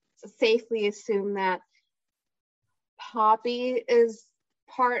to safely assume that Poppy is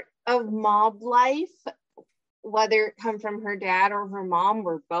part of mob life, whether it come from her dad or her mom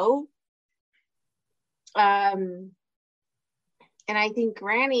or both. And I think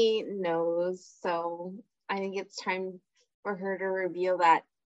Granny knows, so I think it's time for her to reveal that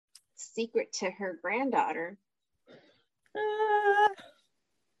secret to her granddaughter. Do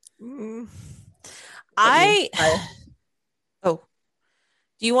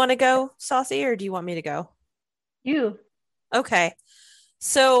you want to go, Saucy, or do you want me to go? You. Okay.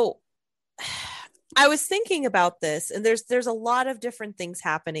 So I was thinking about this, and there's a lot of different things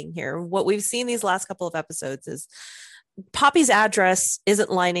happening here. What we've seen these last couple of episodes is Poppy's address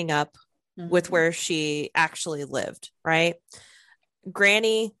isn't lining up with where she actually lived, right?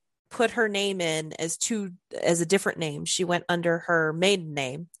 Granny put her name in as a different name. She went under her maiden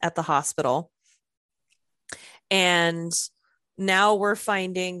name at the hospital. And now we're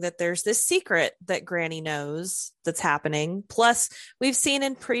finding that there's this secret that Granny knows that's happening. Plus, we've seen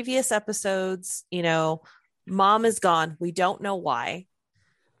in previous episodes, Mom is gone. We don't know why.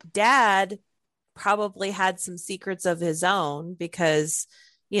 Dad probably had some secrets of his own because,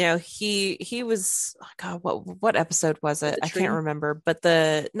 he was, God, what episode was it? I can't remember, but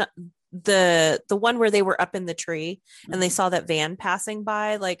the one where they were up in the tree and they saw that van passing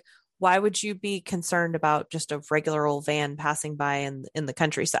by, like, why would you be concerned about just a regular old van passing by in the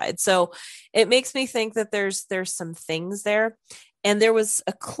countryside? So it makes me think that there's some things there. And there was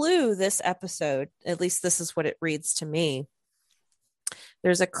a clue this episode, at least this is what it reads to me.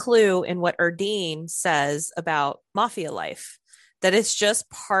 There's a clue in what Erdine says about mafia life, that it's just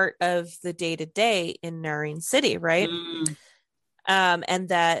part of the day-to-day in Nareen City, right? And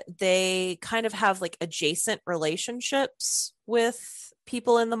that they kind of have like adjacent relationships with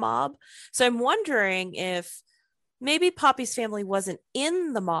people in the mob. So I'm wondering if maybe Poppy's family wasn't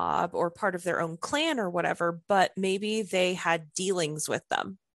in the mob or part of their own clan or whatever, but maybe they had dealings with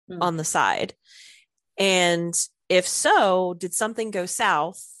them on the side. And if so, did something go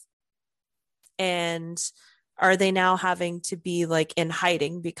south? And are they now having to be like in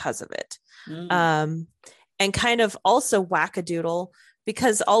hiding because of it? And kind of also wackadoodle,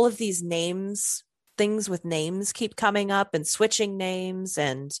 because all of these names, things with names keep coming up and switching names.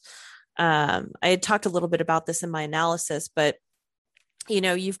 And I had talked a little bit about this in my analysis, but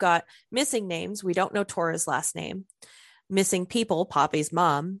you've got missing names. We don't know Tora's last name. Missing people, Poppy's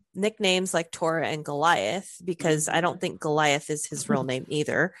mom, nicknames like Tora and Goliath, because I don't think Goliath is his real name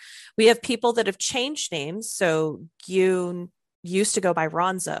either. We have people that have changed names. So Gyun used to go by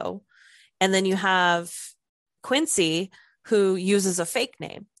Ronzo. And then you have Quincy, who uses a fake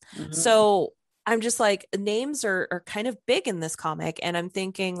name. So I'm just like, names are kind of big in this comic. And I'm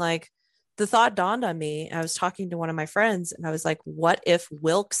thinking, like, the thought dawned on me. I was talking to one of my friends and I was like, what if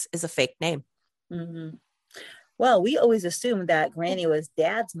Wilkes is a fake name? Well, we always assumed that Granny was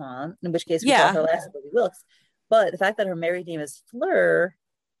Dad's mom, in which case we thought her last name would be Wilkes. But the fact that her married name is Fleur,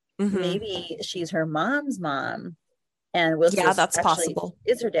 maybe she's her mom's mom, and Wilkes that's possible.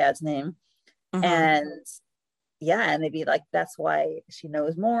 Is her dad's name. And maybe like that's why she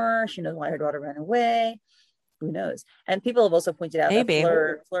knows more. She knows why her daughter ran away. Who knows? And people have also pointed out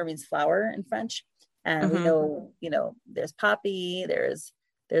that Fleur means flower in French, and we know, there's Poppy, there's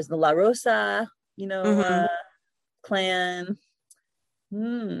the La Rosa, clan.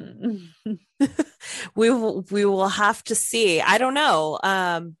 We will have to see. I don't know,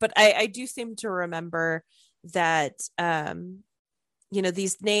 but I do seem to remember that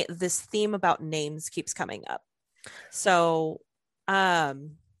this theme about names keeps coming up. So I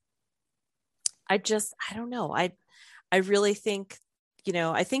don't know. I really think,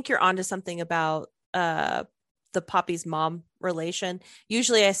 I think you're onto something about the Poppy's mom relation.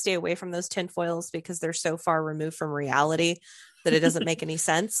 Usually I stay away from those tinfoils because they're so far removed from reality that it doesn't make any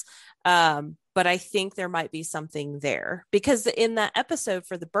sense. But I think there might be something there, because in that episode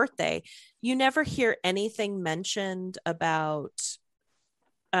for the birthday, you never hear anything mentioned about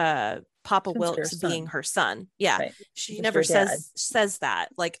Papa Wilkes being her son. Right. She just never says that.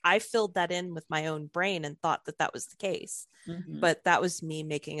 Like, I filled that in with my own brain and thought that was the case, but that was me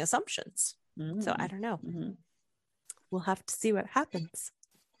making assumptions. So I don't know. We'll have to see what happens.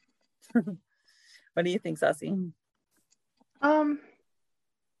 What do you think, Saucy? I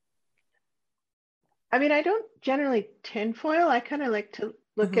mean, I don't generally tinfoil. I kind of like to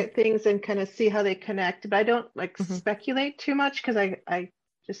look at things and kind of see how they connect, but I don't like speculate too much, because I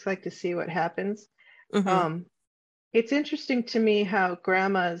just like to see what happens. It's interesting to me how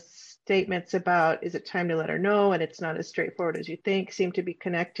Grandma's statements about, is it time to let her know, and it's not as straightforward as you think, seem to be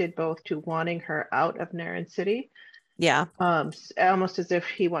connected both to wanting her out of Naryn City. Almost as if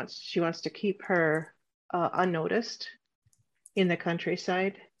she wants to keep her unnoticed in the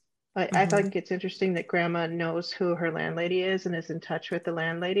countryside. I think it's interesting that Grandma knows who her landlady is and is in touch with the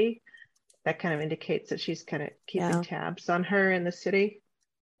landlady. That kind of indicates that she's kind of keeping tabs on her in the city.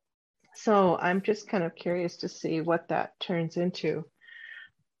 So I'm just kind of curious to see what that turns into.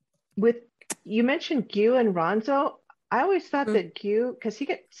 You mentioned Gyu and Ronzo. I always thought that Gyu, because he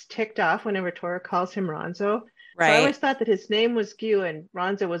gets ticked off whenever Tora calls him Ronzo. Right. So I always thought that his name was Gyu and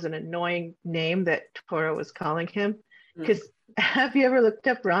Ronzo was an annoying name that Tora was calling him. Because have you ever looked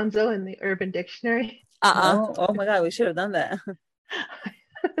up Ronzo in the Urban Dictionary? Oh my God, we should have done that.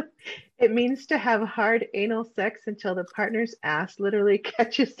 It means to have hard anal sex until the partner's ass literally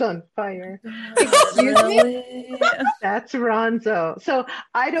catches on fire. Excuse me? That's Ronzo. So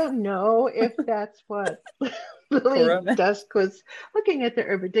I don't know if that's what Lily Dusk was looking at the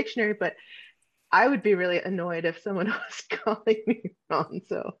Urban Dictionary, but I would be really annoyed if someone was calling me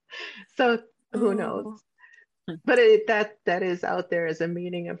Ronzo. So who knows? But that is out there as a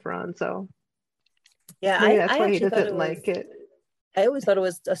meaning of Ronzo. Yeah, maybe that's why he doesn't like it. I always thought it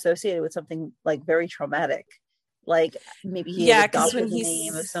was associated with something like very traumatic, like maybe he adopted the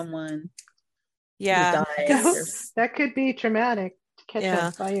name of someone. Yeah, that could be traumatic. To catch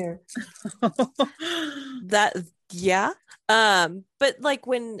on fire. But like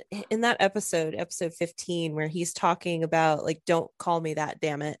when in that episode 15, where he's talking about like, don't call me that,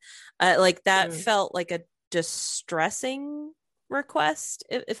 damn it, like that felt like a distressing request,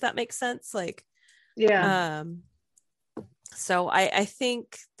 if that makes sense. Like, yeah. So I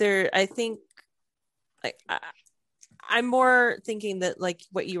think like I'm more thinking that, like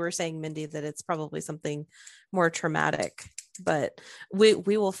what you were saying, Mindy, that it's probably something more traumatic, but we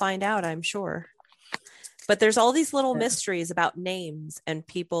will find out, I'm sure. But there's all these little mysteries about names and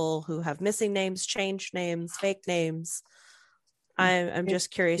people who have missing names, changed names, fake names. I'm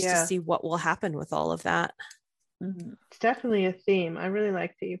just curious to see what will happen with all of that. It's definitely a theme. I really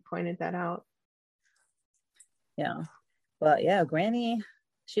like that you pointed that out. Yeah. But yeah, Granny,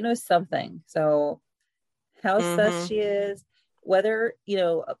 she knows something. So how sus she is, whether,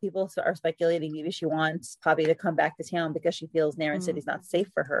 people are speculating maybe she wants Poppy to come back to town because she feels Naren City's not safe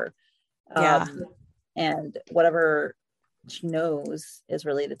for her. And whatever she knows is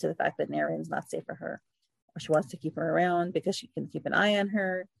related to the fact that Naren's not safe for her. Or she wants to keep her around because she can keep an eye on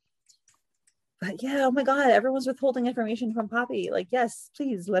her. But yeah, oh my God, everyone's withholding information from Poppy. Like, yes,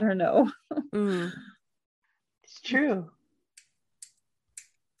 please let her know. It's true.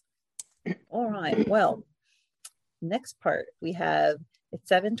 All right. Well, next part we have, it's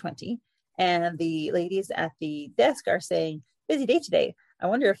 7:20, and the ladies at the desk are saying, busy day today. I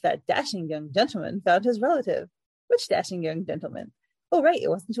wonder if that dashing young gentleman found his relative. Which dashing young gentleman? Oh, right. It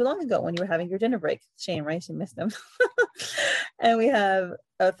wasn't too long ago when you were having your dinner break. Shame, right? You missed him. And we have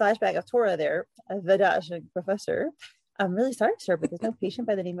a flashback of Tora there, the dashing professor. I'm really sorry, sir, but there's no patient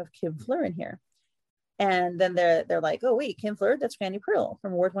by the name of Kim Fleur in here. And then they're like, oh, wait, Kim Fleur, that's Granny Pearl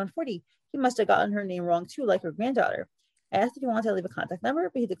from Ward 140. He must have gotten her name wrong, too, like her granddaughter. I asked if he wanted to leave a contact number,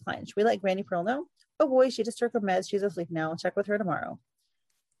 but he declined. Should we let Granny Pearl know? Oh, boy, she just took her meds. She's asleep now. I'll check with her tomorrow.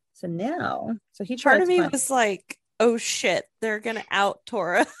 So he part of me was like, oh, shit, they're going to out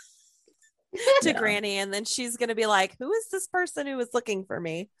Tora to Granny. And then she's going to be like, who is this person who is looking for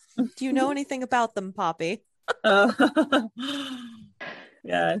me? Do you know anything about them, Poppy?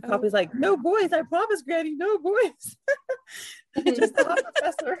 Yeah, and Poppy's like, no boys, I promise, Granny, no boys. Just the hot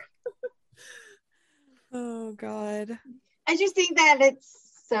professor. Oh God. I just think that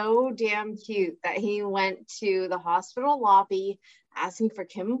it's so damn cute that he went to the hospital lobby asking for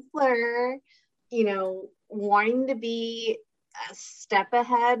Kim Fleur, wanting to be a step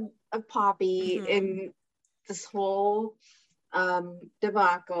ahead of Poppy in this whole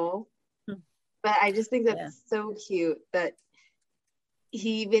debacle. But I just think that's so cute that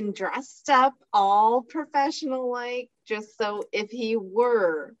he even dressed up all professional like, just so if he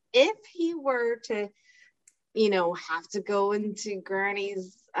were to have to go into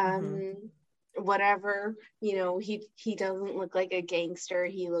Granny's whatever, he doesn't look like a gangster,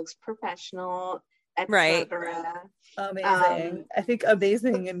 he looks professional, etc. Right. Amazing. I think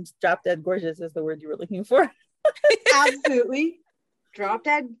amazing and drop dead gorgeous is the word you were looking for. Absolutely. Drop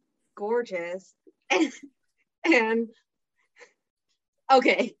dead gorgeous. And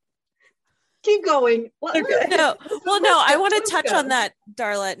okay, keep going. Okay. No, I want to touch on that,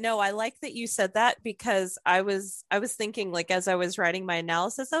 Darla. No, I like that you said that, because I was thinking, like, as I was writing my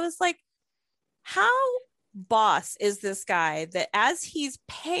analysis, I was like, how boss is this guy that as he's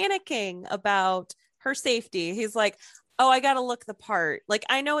panicking about her safety, he's like, oh, I gotta look the part. Like,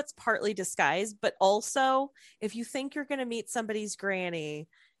 I know it's partly disguised, but also if you think you're gonna meet somebody's granny,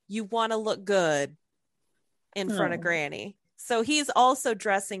 you want to look good in front of Granny. So he's also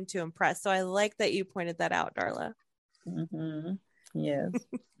dressing to impress. So I like that you pointed that out, Darla. Yes.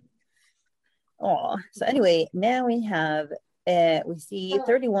 Oh, so anyway, now we have we see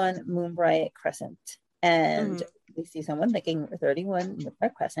 31 Moonbright Crescent, and we see someone thinking 31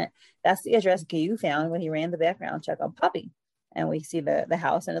 Moonbright Crescent. That's the address Gyu found when he ran the background check on Poppy. And we see the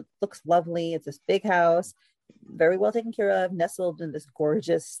house, and it looks lovely. It's this big house, very well taken care of, nestled in this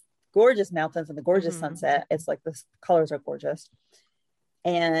gorgeous mountains and the gorgeous sunset. It's like the colors are gorgeous,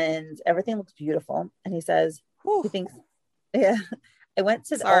 and everything looks beautiful. And he says, he thinks, I went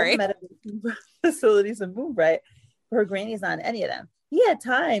to all the medical facilities in Moonbright, but her granny's not in any of them. He had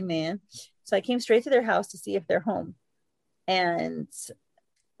time, man. So I came straight to their house to see if they're home. And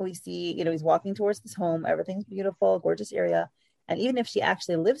we see, he's walking towards this home. Everything's beautiful, gorgeous area. And even if she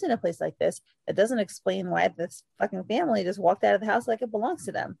actually lives in a place like this, it doesn't explain why this fucking family just walked out of the house like it belongs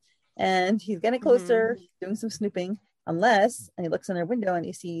to them. And he's getting closer, doing some snooping, and he looks in their window and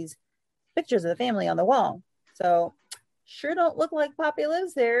he sees pictures of the family on the wall. So sure don't look like Poppy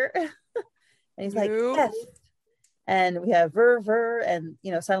lives there. And he's like, yes. And we have ver, and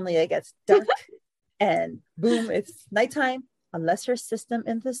suddenly it gets dark and boom, it's nighttime, unless her system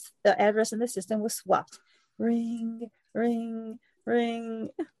in this, the address in the system was swapped. Ring, ring, ring.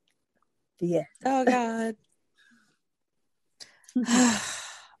 The end. Oh God.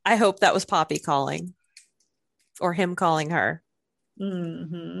 I hope that was Poppy calling, or him calling her.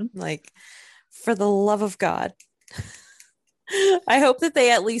 Like, for the love of God. I hope that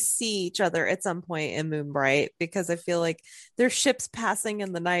they at least see each other at some point in Moonbright, because I feel like there's ships passing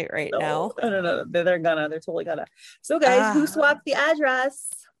in the night right now. No. They're totally gonna. So guys, who swapped the address?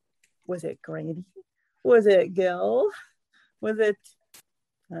 Was it Grady? Was it Gil? Was it,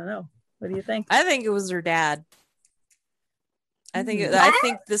 I don't know. What do you think? I think it was her dad. I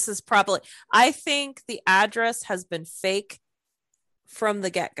think this is probably, I think the address has been fake from the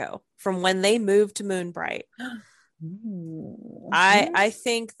get-go, from when they moved to Moonbright. I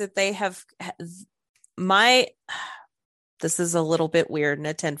think that they have this is a little bit weird in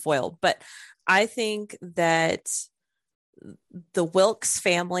a tinfoil, but I think that the Wilkes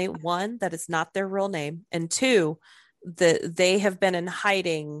family, one, that is not their real name, and two, that they have been in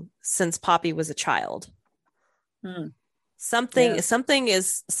hiding since Poppy was a child. Something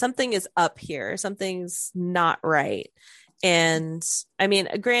is up here. Something's not right. And I mean,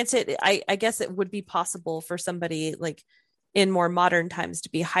 granted, I guess it would be possible for somebody like in more modern times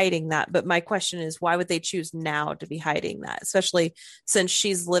to be hiding that. But my question is, why would they choose now to be hiding that? Especially since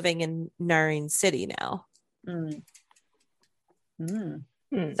she's living in Nareen City now. So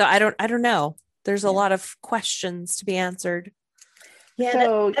I don't know. There's a lot of questions to be answered. Yeah.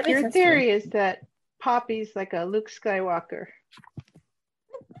 So your theory is that Poppy's like a Luke Skywalker.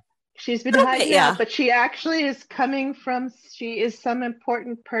 She's been hiding out, but she actually is she is some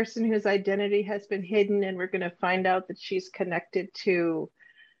important person whose identity has been hidden, and we're going to find out that she's connected to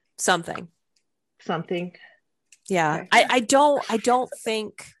something. Yeah. Okay. I don't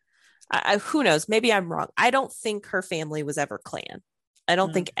think, who knows, maybe I'm wrong. I don't think her family was ever clan. I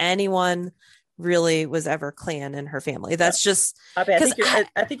don't think anyone really was ever clan in her family. That's just, I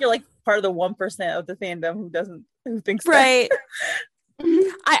think you're like part of the 1% of the fandom who thinks right.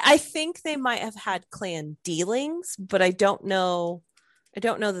 I think they might have had clan dealings, but I don't know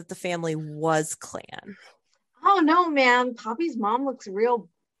that the family was clan. Oh no, man. Poppy's mom looks real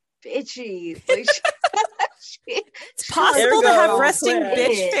bitchy. Like, it's possible to have resting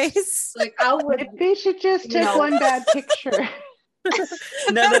bitch face. Like, I would. Maybe she should just take one bad picture.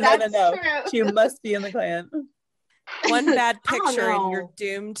 No. She must be in the clan. One bad picture and you're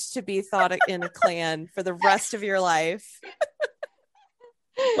doomed to be thought in a clan for the rest of your life.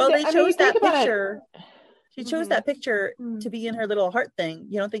 Well, they chose that picture. She chose that picture to be in her little heart thing.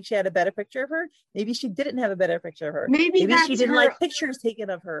 You don't think she had a better picture of her? Maybe she didn't have a better picture of her. Maybe she didn't like pictures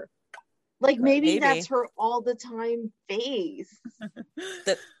taken of her. Like maybe that's her all the time face.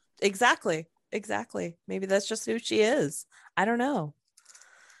 Exactly. Maybe that's just who she is. I don't know.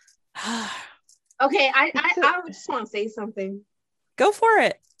 Okay, I just want to say something. Go for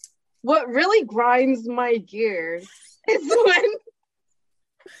it. What really grinds my gears is when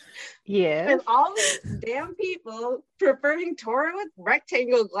all these damn people preferring Tora with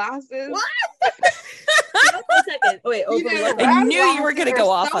rectangle glasses. What? One second. Wait, I knew you were going to go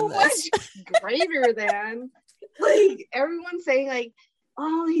off on this. Greater than, like, everyone's saying, like,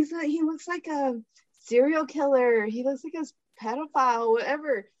 oh, he looks like a serial killer. He looks like a pedophile,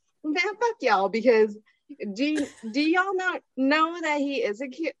 whatever. Man, fuck y'all, because do y'all not know that he is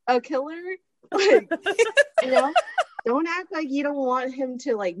a killer? Like, don't act like you don't want him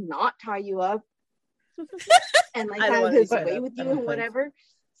to, like, not tie you up and, like, have his way with you and whatever.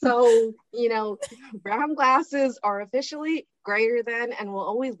 So, brown glasses are officially greater than and will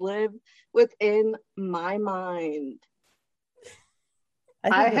always live within my mind.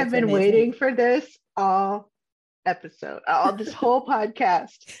 I have been waiting for this all episode. This whole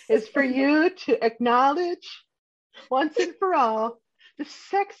podcast is for you to acknowledge once and for all the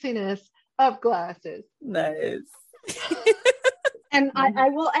sexiness of glasses. Nice. And I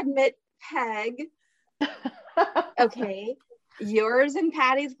will admit, Peg, okay, yours and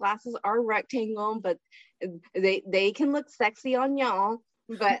Patty's glasses are rectangle, but they can look sexy on y'all.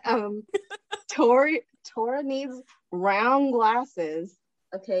 But Tora needs round glasses.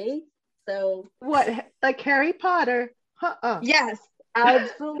 Okay, so what, like Harry Potter? Yes,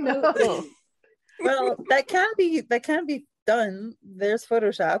 absolutely. No. Well, that can be done. There's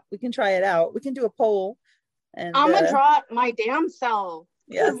Photoshop. We can try it out. We can do a poll. And I'm gonna draw it my damn self.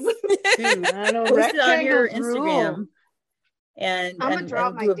 Yes, dude, post it on your Instagram. And I'm gonna draw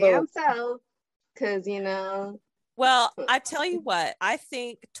my damn self, because Well, I tell you what, I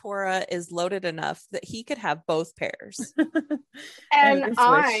think Tora is loaded enough that he could have both pairs. And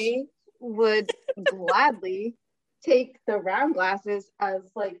I would gladly take the round glasses as,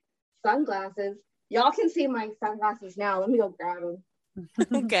 like, sunglasses. Y'all can see my sunglasses now. Let me go grab them.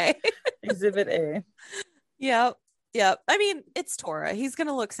 Okay. Exhibit A. Yep. I mean, it's Tora. He's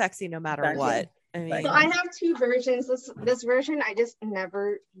gonna look sexy no matter what. I mean, so I have two versions. This version I just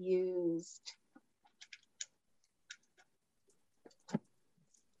never used.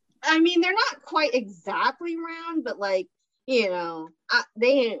 I mean, they're not quite exactly round, but like, you know, they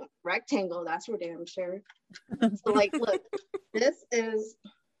ain't rectangle, that's for damn sure. So like, look, this is.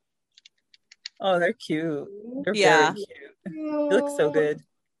 Oh, they're cute. They're very cute. They look so good.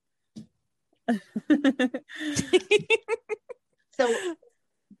 So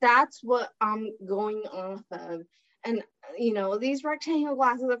that's what I'm going off of. And, you know, these rectangle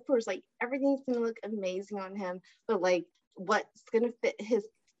glasses, of course, like everything's going to look amazing on him. But like what's going to fit his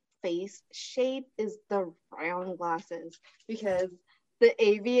face shape is the round glasses, because the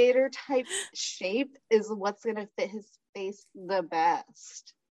aviator type shape is what's going to fit his face the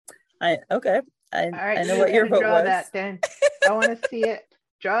best. I All right, I know what your vote draw was. that then. I want to see it.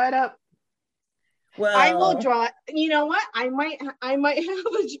 Draw it up. Well, I will draw. You know what? I might have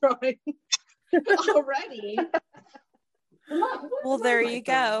a drawing already. Well, there you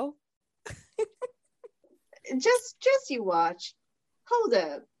go. Just you watch. Hold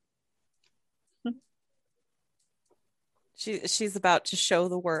up. She's about to show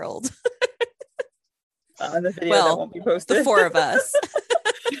the world. On the video that won't be posted. The four of us.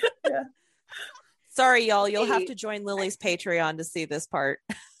 Yeah. Sorry, y'all. You'll have to join Lily's Patreon to see this part.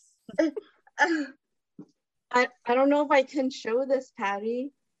 I don't know if I can show this,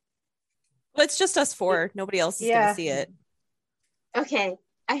 Patty. Well, it's just us four. Nobody else is going to see it. Okay.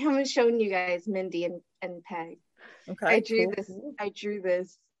 I haven't shown you guys Mindy and Peg. Okay. I drew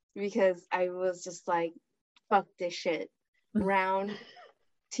this because I was just like, fuck this shit. Round,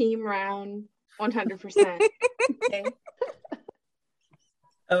 team round, 100%. Okay.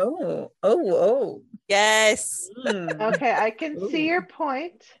 Oh. Yes. Okay, I can see your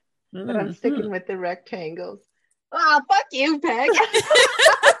point, but I'm sticking with the rectangles. Oh, fuck you, Peg.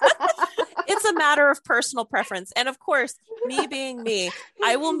 It's a matter of personal preference. And of course, me being me,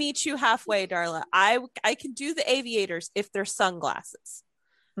 I will meet you halfway, Darla. I can do the aviators if they're sunglasses.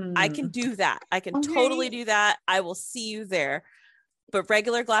 I can do that. I can totally do that. I will see you there. But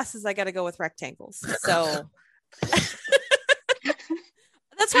regular glasses, I got to go with rectangles. So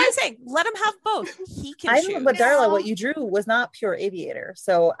that's why I'm saying let him have both. He can choose. But Darla, what you drew was not pure aviator,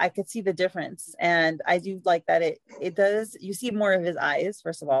 so I could see the difference, and I do like that it does. You see more of his eyes,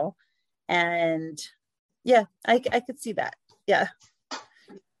 first of all, and yeah, I could see that. Yeah,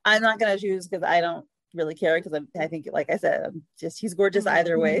 I'm not gonna choose because I don't really care, because I think, like I said, he's gorgeous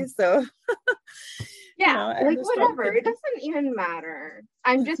either way. So yeah, like whatever. It doesn't even matter.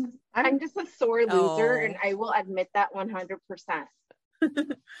 I'm just a sore loser, and I will admit that 100%.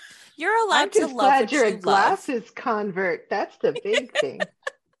 You're allowed I'm just to love glad what you're you a glasses convert. That's the big thing.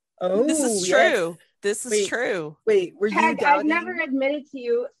 This is true. This is true. Wait, were you doubting? I've never admitted to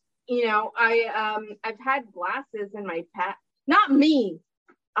you, you know, I've had glasses in my past. Not me.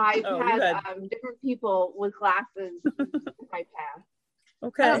 I've had different people with glasses in my past.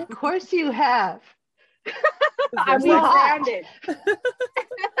 Okay. Of course you have. I'm well-rounded.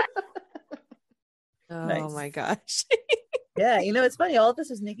 Oh my gosh. Yeah, you know, it's funny. All of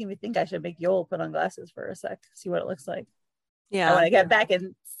this is making me think I should make Yoel put on glasses for a sec, see what it looks like. Yeah. And when I get back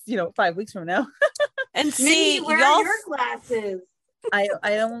in, 5 weeks from now. And see, Mindy, where are your glasses? I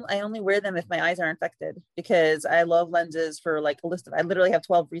only wear them if my eyes are infected, because I love lenses for like a list of, I literally have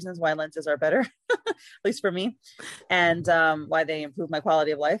 12 reasons why lenses are better, at least for me, and why they improve my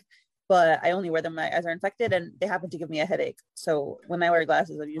quality of life. But I only wear them when my eyes are infected, and they happen to give me a headache. So when I wear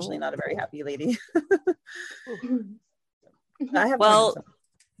glasses, I'm usually not a very happy lady.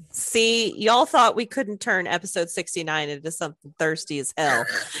 See, y'all thought we couldn't turn episode 69 into something thirsty as hell.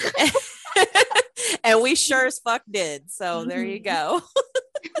 And we sure as fuck did. So there you go.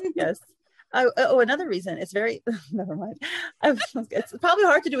 Yes. Oh, another reason. It's very, never mind. It's probably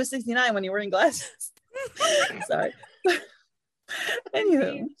hard to do a 69 when you're wearing glasses. Sorry.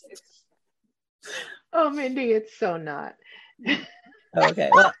 Anywho. Oh, Mindy, it's so not. Okay.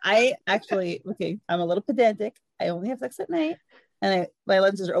 Well, I'm a little pedantic. I only have sex at night, and my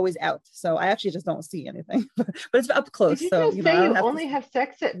lenses are always out, so I actually just don't see anything. But it's up close. Did you so just say you only have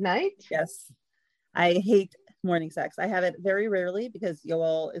sex at night? Yes. I hate morning sex. I have it very rarely because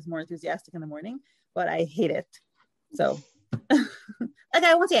Yoel is more enthusiastic in the morning, but I hate it. So, like,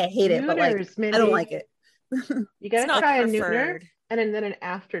 I won't say I hate it, but like, Mindy, I don't like it. You gotta try a nooner and then an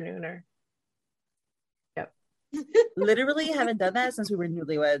afternooner. Yep. Literally haven't done that since we were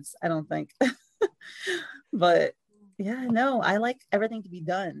newlyweds, I don't think. But Yeah, no, I like everything to be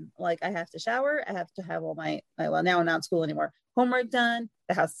done. Like I have to shower, I have to have all my well, now I'm not in school anymore. Homework done,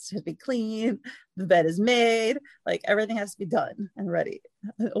 the house has to be clean, the bed is made, like everything has to be done and ready.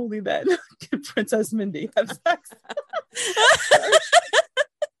 And only then can Princess Mindy have sex.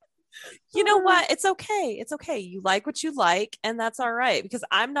 You know what? It's okay. It's okay. You like what you like, and that's all right, because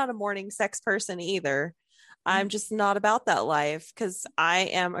I'm not a morning sex person either. I'm just not about that life, because I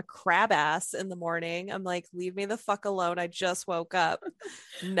am a crab ass in the morning. I'm like, leave me the fuck alone. I just woke up.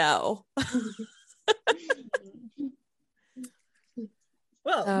 No.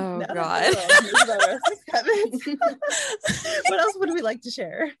 Well, oh now God. about our sex habits. What else would we like to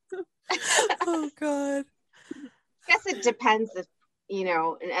share? Oh God. I guess it depends if, you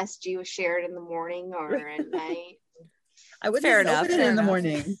know, an SG was shared in the morning or at night. I wouldn't even open it in the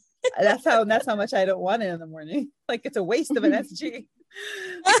morning. That's how much I don't want it in the morning. Like it's a waste of an SG.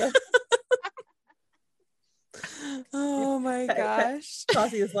 Oh my gosh.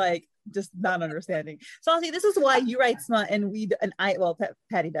 Saucy is like just not understanding. Saucy, this is why you write smut and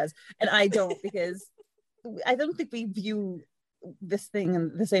Patty does and I don't, because I don't think we view this thing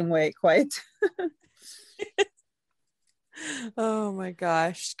in the same way quite. Oh my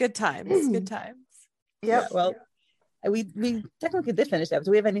gosh. Good times. Good times. Yeah, well, we technically did finish the episode.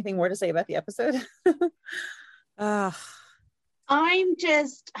 Do we have anything more to say about the episode? I'm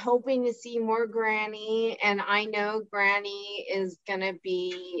just hoping to see more Granny, and I know Granny is gonna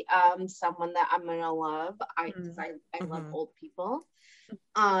be someone that I'm gonna love. I love old people.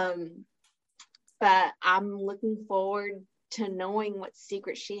 But I'm looking forward to knowing what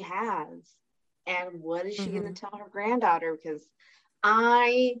secret she has and what is she gonna tell her granddaughter, because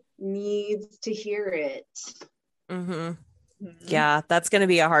I need to hear it. Yeah, that's going to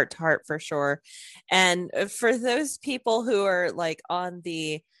be a heart to heart for sure. And for those people who are like on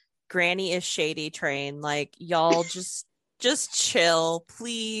the Granny is shady train, like y'all just chill,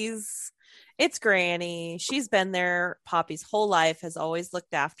 please. It's Granny. She's been there Poppy's whole life, has always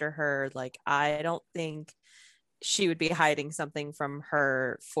looked after her. Like, I don't think she would be hiding something from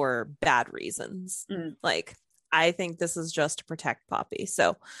her for bad reasons. Like, I think this is just to protect Poppy.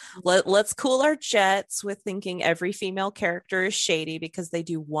 So let's cool our jets with thinking every female character is shady because they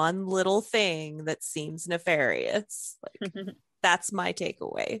do one little thing that seems nefarious. Like, that's my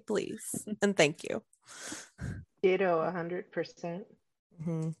takeaway, please. And thank you. Ditto 100%.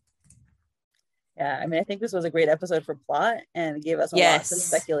 Yeah, I mean, I think this was a great episode for plot and gave us a lot to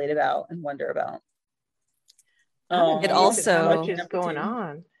speculate about and wonder about. It also how much is going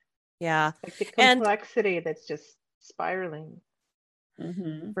on. Yeah. Like the complexity that's just spiraling.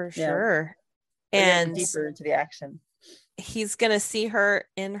 For sure. And deeper into the action. He's going to see her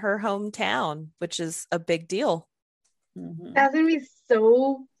in her hometown, which is a big deal. That's going to be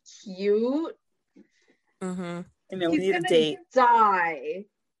so cute. I know, we need a date. Die.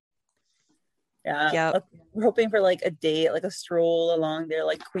 Yeah. We're hoping for like a date, like a stroll along their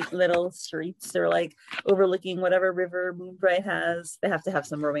like quaint little streets. They're like overlooking whatever river Moonbright has. They have to have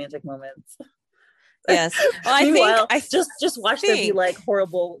some romantic moments. Yes. Well, Meanwhile, I just watch there be like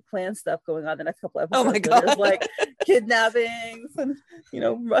horrible clan stuff going on the next couple episodes. Oh my God. There's like kidnappings and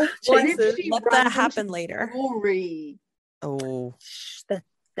chases. Let that happen later. Jewelry. Oh,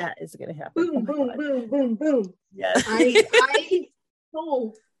 that is gonna happen. Boom. Yes. I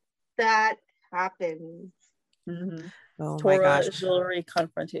hope that happens. Oh Tora my gosh. Jewelry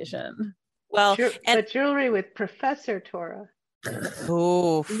confrontation. Well, but jewelry with Professor Tora.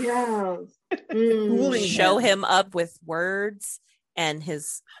 Oh yes. Show him up with words and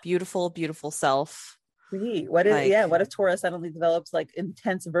his beautiful self. What if Tora suddenly develops like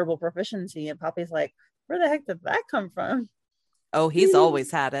intense verbal proficiency and Poppy's like, where the heck did that come from? Oh, he's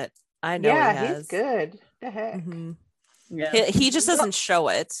always had it. I know. Yeah, he has. He's good. The heck. Yeah, he just doesn't show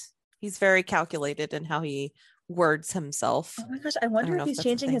it. He's very calculated in how he words himself. Oh my gosh, I wonder if he's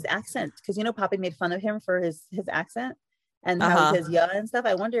changing his accent, because Poppy made fun of him for his accent and how he says yeah and stuff.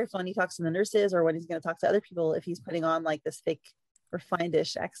 I wonder if when he talks to the nurses or when he's going to talk to other people, if he's putting on like this fake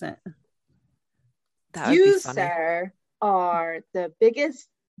refined-ish accent. That would be funny. Sir, are the biggest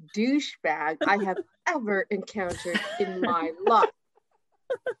douchebag I have ever encountered in my life.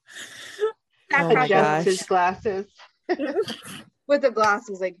 Adjusts his glasses. With the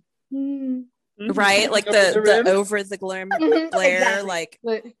glasses, like right, like the over the glare, exactly. like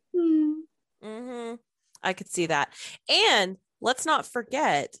I could see that. And let's not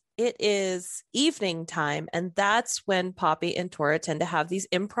forget, it is evening time, and that's when Poppy and Tora tend to have these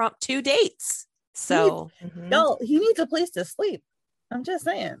impromptu dates. So he needs a place to sleep. I'm just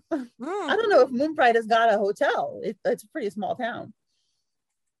saying. I don't know if Moonbright has got a hotel. It's a pretty small town.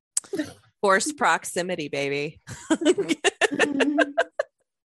 Forced proximity, baby.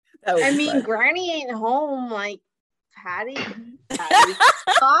 I mean, fun. Granny ain't home. Like Patty.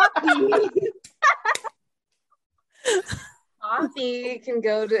 Poppy can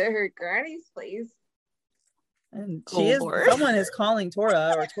go to her granny's place. And someone is calling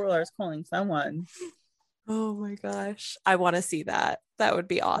Tora, or Tora is calling someone. Oh my gosh. I want to see that. That would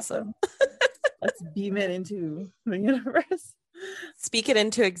be awesome. Let's beam it into the universe. Speak it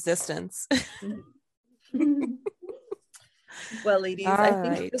into existence. Well, ladies, I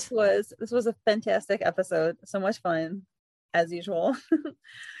think this was a fantastic episode. So much fun, as usual.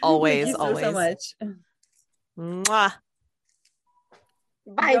 Always, Thank you so much. Mwah.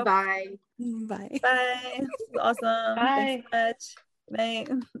 Bye. Bye. Bye. This is awesome. Bye. Thanks so much. Good night.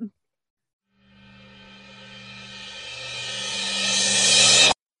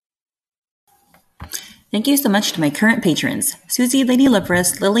 Thank you so much to my current patrons: Susie, Lady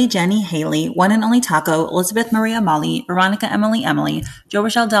Livrus, Lily, Jenny, Haley, One and Only Taco, Elizabeth Maria Molly, Veronica Emily, Jo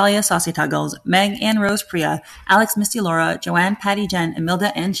Rochelle Dahlia Saucy Tuggles, Meg Ann Rose Priya, Alex Misty Laura, Joanne Patty Jen,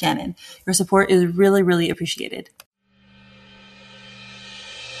 Emilda and Shannon. Your support is really, really appreciated.